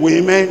may be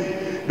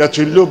women that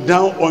will look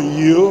down on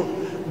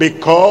you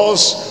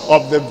because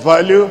of the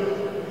value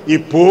he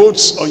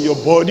puts on your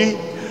body.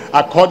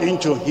 According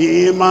to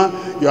him,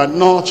 you are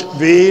not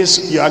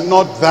this, you are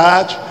not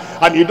that,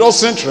 and he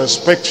doesn't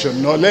respect your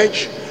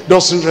knowledge,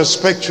 doesn't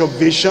respect your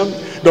vision,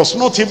 does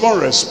not even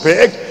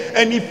respect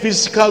any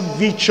physical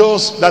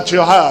virtues that you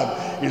have.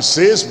 He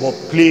says, but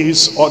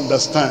please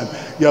understand,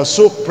 you are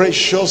so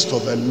precious to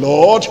the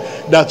Lord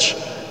that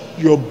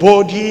your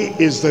body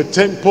is the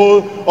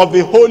temple of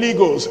the Holy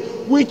Ghost,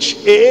 which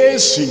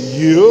is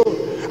in you,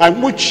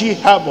 and which ye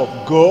have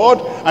of God,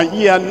 and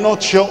ye are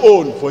not your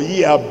own, for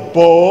ye are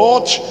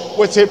bought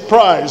with a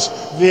price.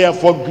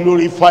 Therefore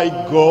glorify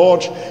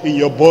God in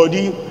your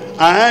body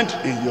and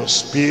in your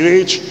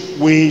spirit,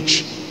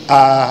 which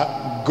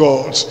are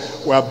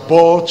God's. We are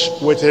bought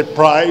with a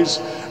price,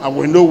 and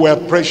we know we're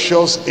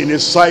precious in the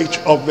sight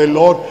of the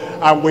Lord,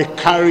 and we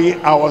carry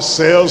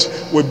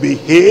ourselves, we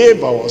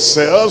behave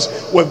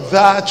ourselves with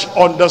that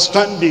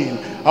understanding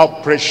how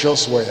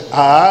precious we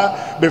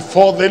are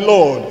before the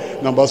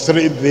Lord. Number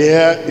 3,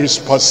 there is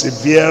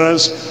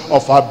perseverance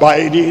of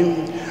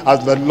abiding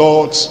as the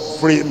Lord's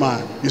free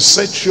man. He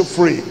set you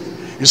free.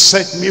 He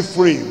set me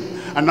free.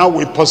 And now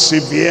we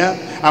persevere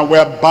and we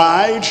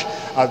abide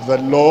as the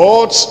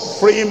Lord's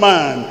free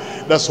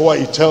man. That's why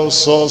he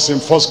tells us in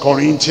 1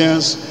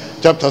 Corinthians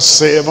chapter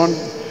 7,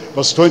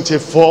 verse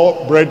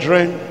 24,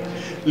 brethren,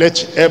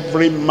 let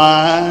every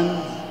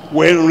man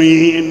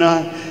wherein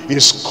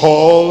is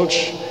called,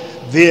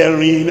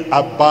 therein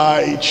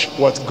abide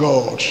with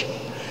God.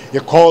 He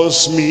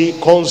calls me,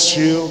 calls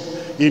you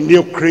a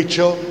new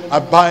creature,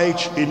 abide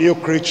a new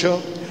creature.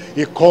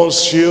 He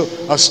calls you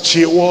a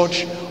steward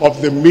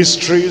of the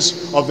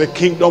mysteries of the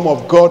kingdom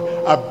of God,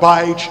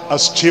 abide a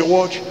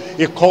steward.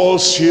 He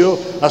calls you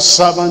a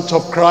servant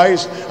of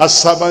Christ, a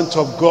servant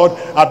of God,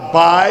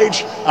 abide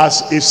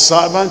as a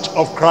servant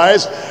of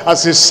Christ,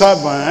 as a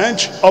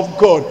servant of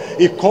God.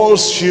 He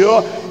calls you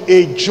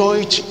a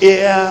joint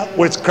heir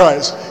with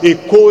Christ, a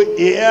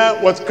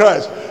co-heir with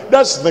Christ.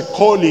 That's the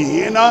calling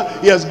he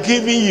has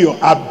given you.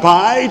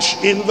 Abide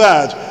in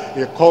that.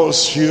 He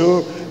calls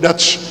you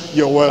that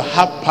you will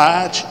have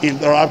part in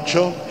the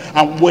rapture,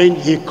 and when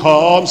he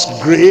comes,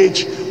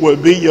 great will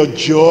be your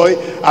joy.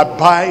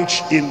 Abide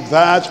in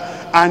that,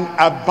 and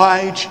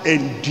abide,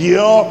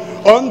 endure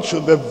unto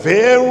the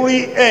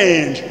very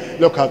end.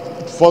 Look at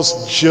 1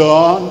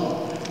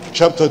 John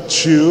chapter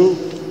 2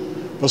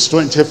 verse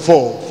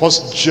 24. 1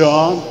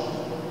 John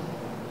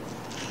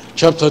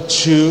chapter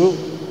 2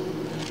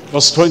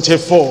 verse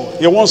 24.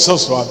 He wants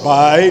us to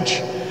abide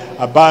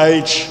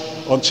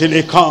until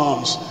he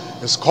comes.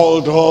 He's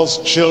called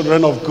us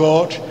children of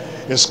God.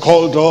 He's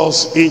called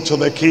us into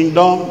the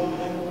kingdom.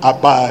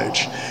 Abide.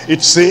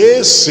 It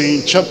says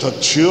in chapter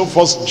 2,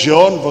 1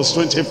 John verse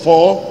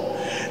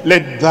 24,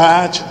 let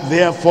that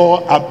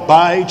therefore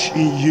abide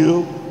in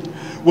you,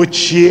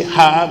 which ye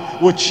have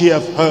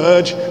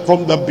heard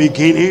from the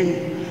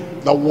beginning,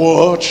 the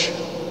word,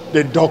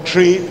 the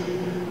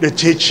doctrine, the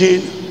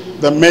teaching,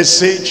 the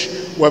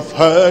message we've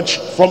heard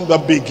from the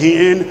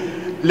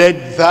beginning.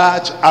 let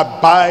that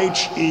abide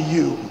in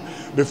you.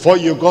 Before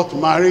you got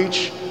married,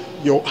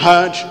 you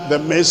heard the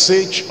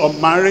message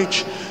of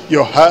marriage.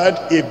 You heard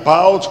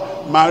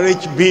about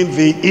marriage being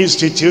the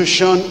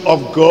institution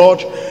of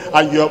God,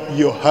 and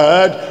you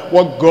heard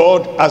what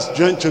God has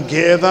joined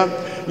together.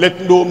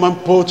 Let no man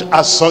put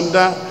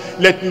asunder.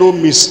 Let no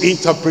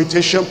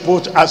misinterpretation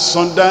put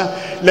asunder.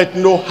 Let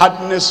no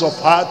hardness of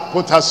heart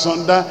put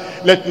asunder.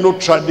 Let no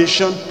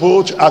tradition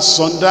put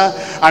asunder.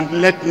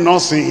 And let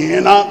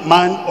nothing,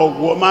 man or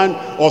woman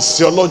or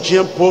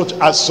theologian put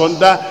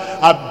asunder.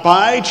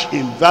 Abide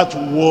in that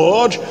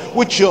word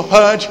which you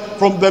heard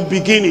from the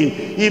beginning.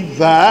 If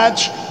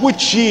that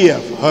which ye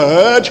have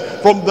heard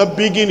from the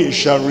beginning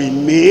shall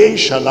remain,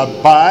 shall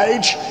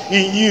abide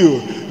in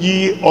you,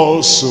 ye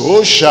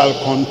also shall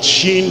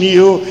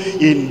continue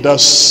in the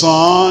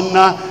Son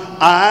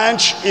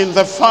and in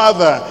the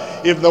Father.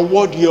 If the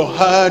word you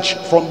heard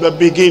from the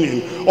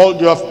beginning, all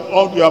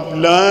you have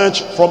learned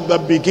from the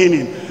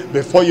beginning,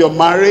 before your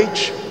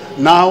marriage,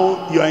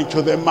 now you are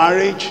into the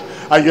marriage,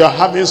 and you're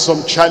having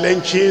some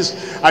challenges,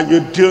 and you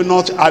do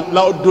not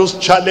allow those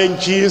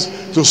challenges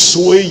to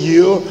sway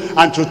you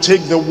and to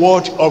take the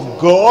word of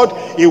God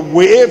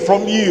away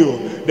from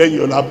you, then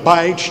you'll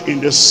abide in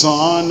the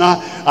Son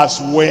as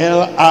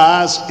well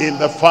as in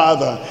the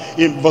Father.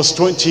 In verse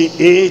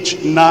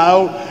 28,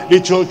 now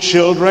little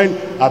children,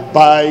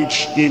 abide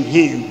in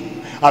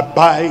him,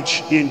 abide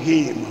in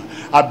him,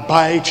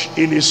 abide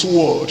in his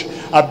word,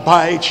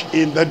 abide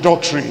in the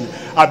doctrine,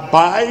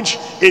 abide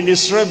in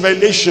his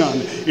revelation.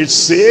 It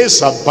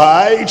says,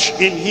 abide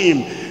in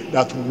him,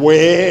 that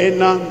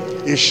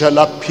when he shall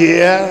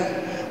appear,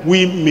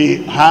 we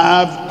may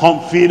have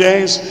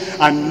confidence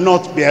and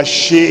not be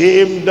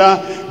ashamed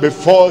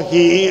before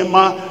him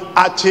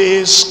at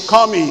his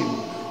coming.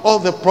 All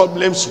the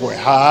problems we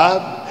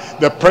have,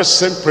 the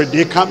present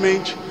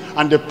predicament,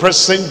 and the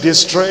present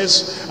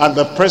distress, and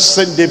the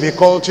present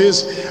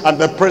difficulties, and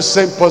the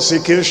present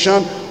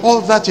persecution,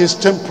 all that is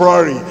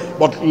temporary.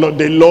 But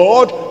the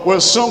Lord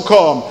will soon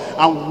come.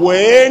 And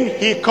when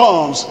he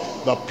comes,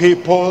 the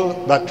people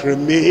that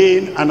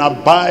remain and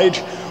abide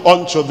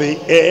unto the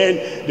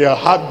end, they'll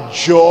have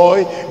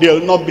joy.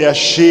 They'll not be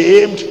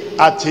ashamed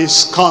at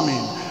his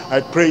coming.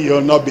 I pray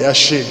you'll not be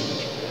ashamed.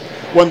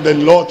 When the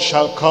Lord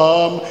shall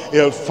come,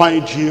 he'll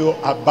find you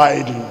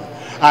abiding.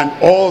 And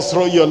all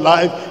through your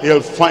life,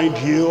 he'll find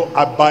you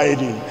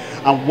abiding.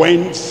 And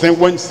when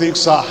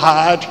things are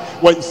hard,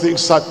 when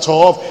things are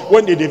tough,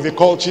 when the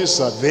difficulties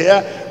are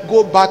there,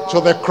 go back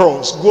to the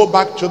cross, go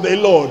back to the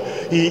Lord.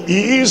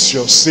 He is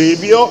your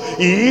Savior,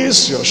 he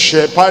is your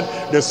shepherd.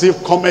 The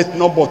thief cometh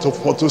not but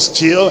for to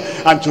steal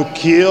and to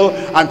kill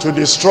and to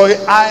destroy.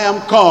 I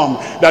am come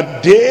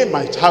that they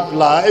might have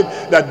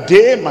life, that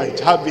they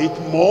might have it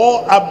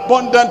more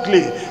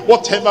abundantly.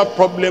 Whatever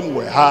problem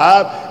we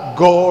have,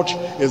 God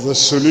is the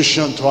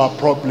solution to our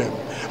problem.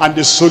 And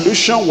the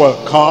solution will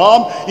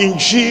come in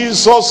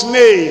Jesus'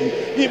 name.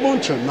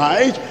 Even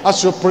tonight,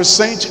 as you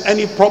present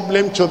any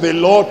problem to the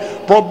Lord,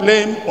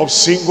 problem of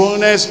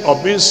singleness,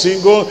 or being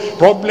single,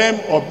 problem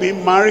of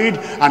being married,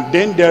 and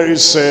then there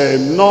is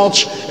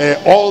not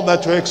all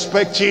that you're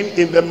expecting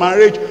in the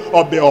marriage,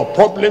 or there are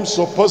problems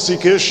of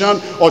persecution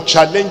or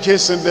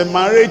challenges in the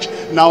marriage,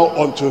 now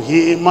unto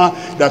him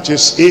that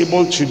is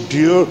able to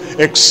do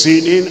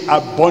exceeding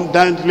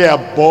abundantly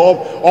above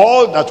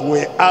all that we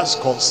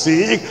ask or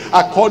seek,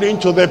 according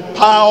to the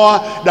power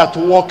that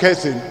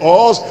worketh in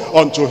us,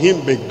 unto him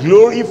be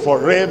glory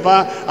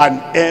forever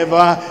and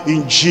ever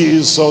in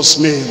Jesus'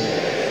 name.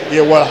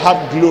 You will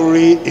have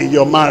glory in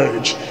your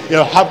marriage.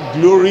 You'll have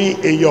glory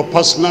in your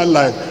personal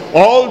life.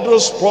 All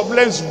those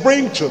problems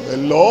bring to the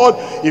Lord.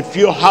 If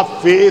you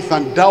have faith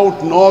and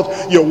doubt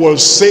not, you will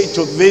say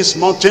to this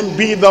mountain,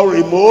 be thou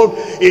removed.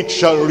 It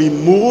shall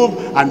remove,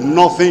 and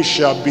nothing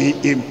shall be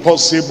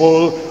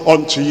impossible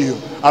unto you.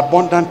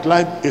 Abundant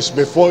life is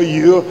before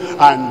you,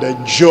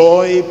 and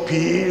joy,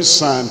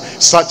 peace, and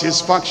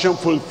satisfaction,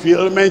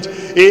 fulfillment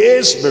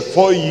is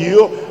before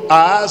you.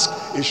 Ask,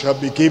 it shall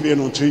be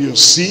given unto you.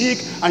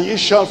 Seek, and ye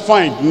shall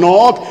find.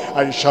 Knock,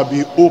 and it shall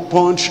be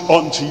opened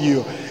unto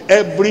you.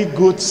 Every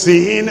good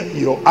thing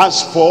you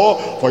ask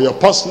for your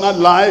personal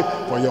life,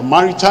 for your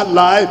marital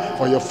life,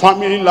 for your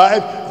family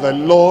life, the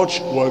Lord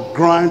will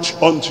grant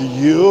unto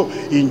you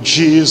in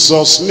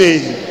Jesus'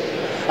 name.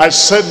 I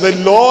said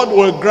the Lord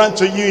will grant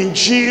to you in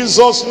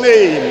Jesus'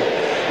 name.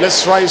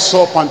 Let's rise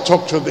up and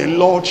talk to the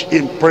Lord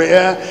in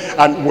prayer,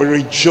 and we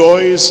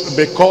rejoice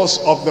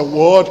because of the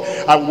word,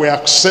 and we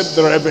accept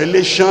the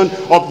revelation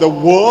of the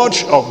word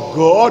of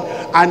God,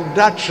 and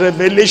that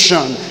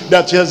revelation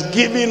that he has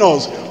given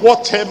us.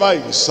 Whatever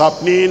is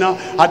happening,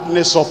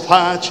 hardness of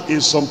heart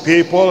in some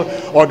people,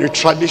 or the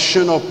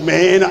tradition of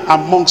men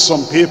among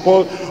some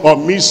people, or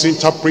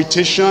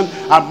misinterpretation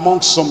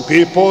among some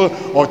people,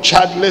 or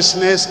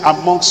childlessness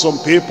among some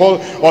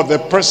people, or the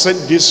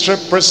present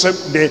distress,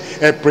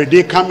 the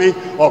predicament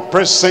or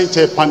present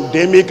a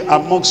pandemic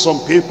among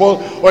some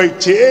people, or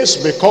it is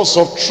because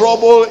of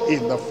trouble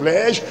in the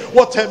flesh,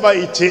 whatever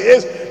it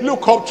is,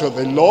 look up to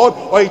the Lord.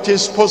 Or it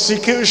is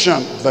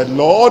persecution, the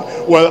Lord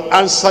will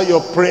answer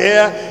your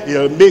prayer.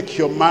 He'll make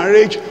your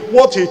marriage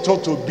what it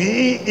ought to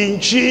be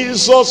in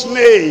Jesus'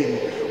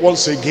 name.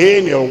 Once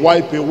again, he'll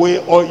wipe away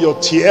all your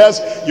tears.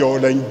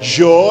 You'll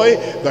enjoy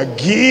the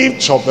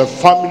gift of the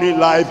family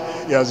life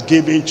he has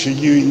given to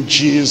you in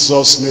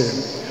Jesus'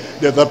 name.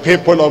 The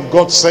people of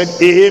God said,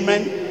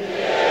 amen.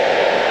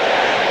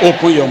 Amen.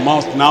 Open your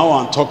mouth now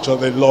and talk to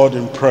the Lord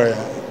in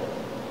prayer.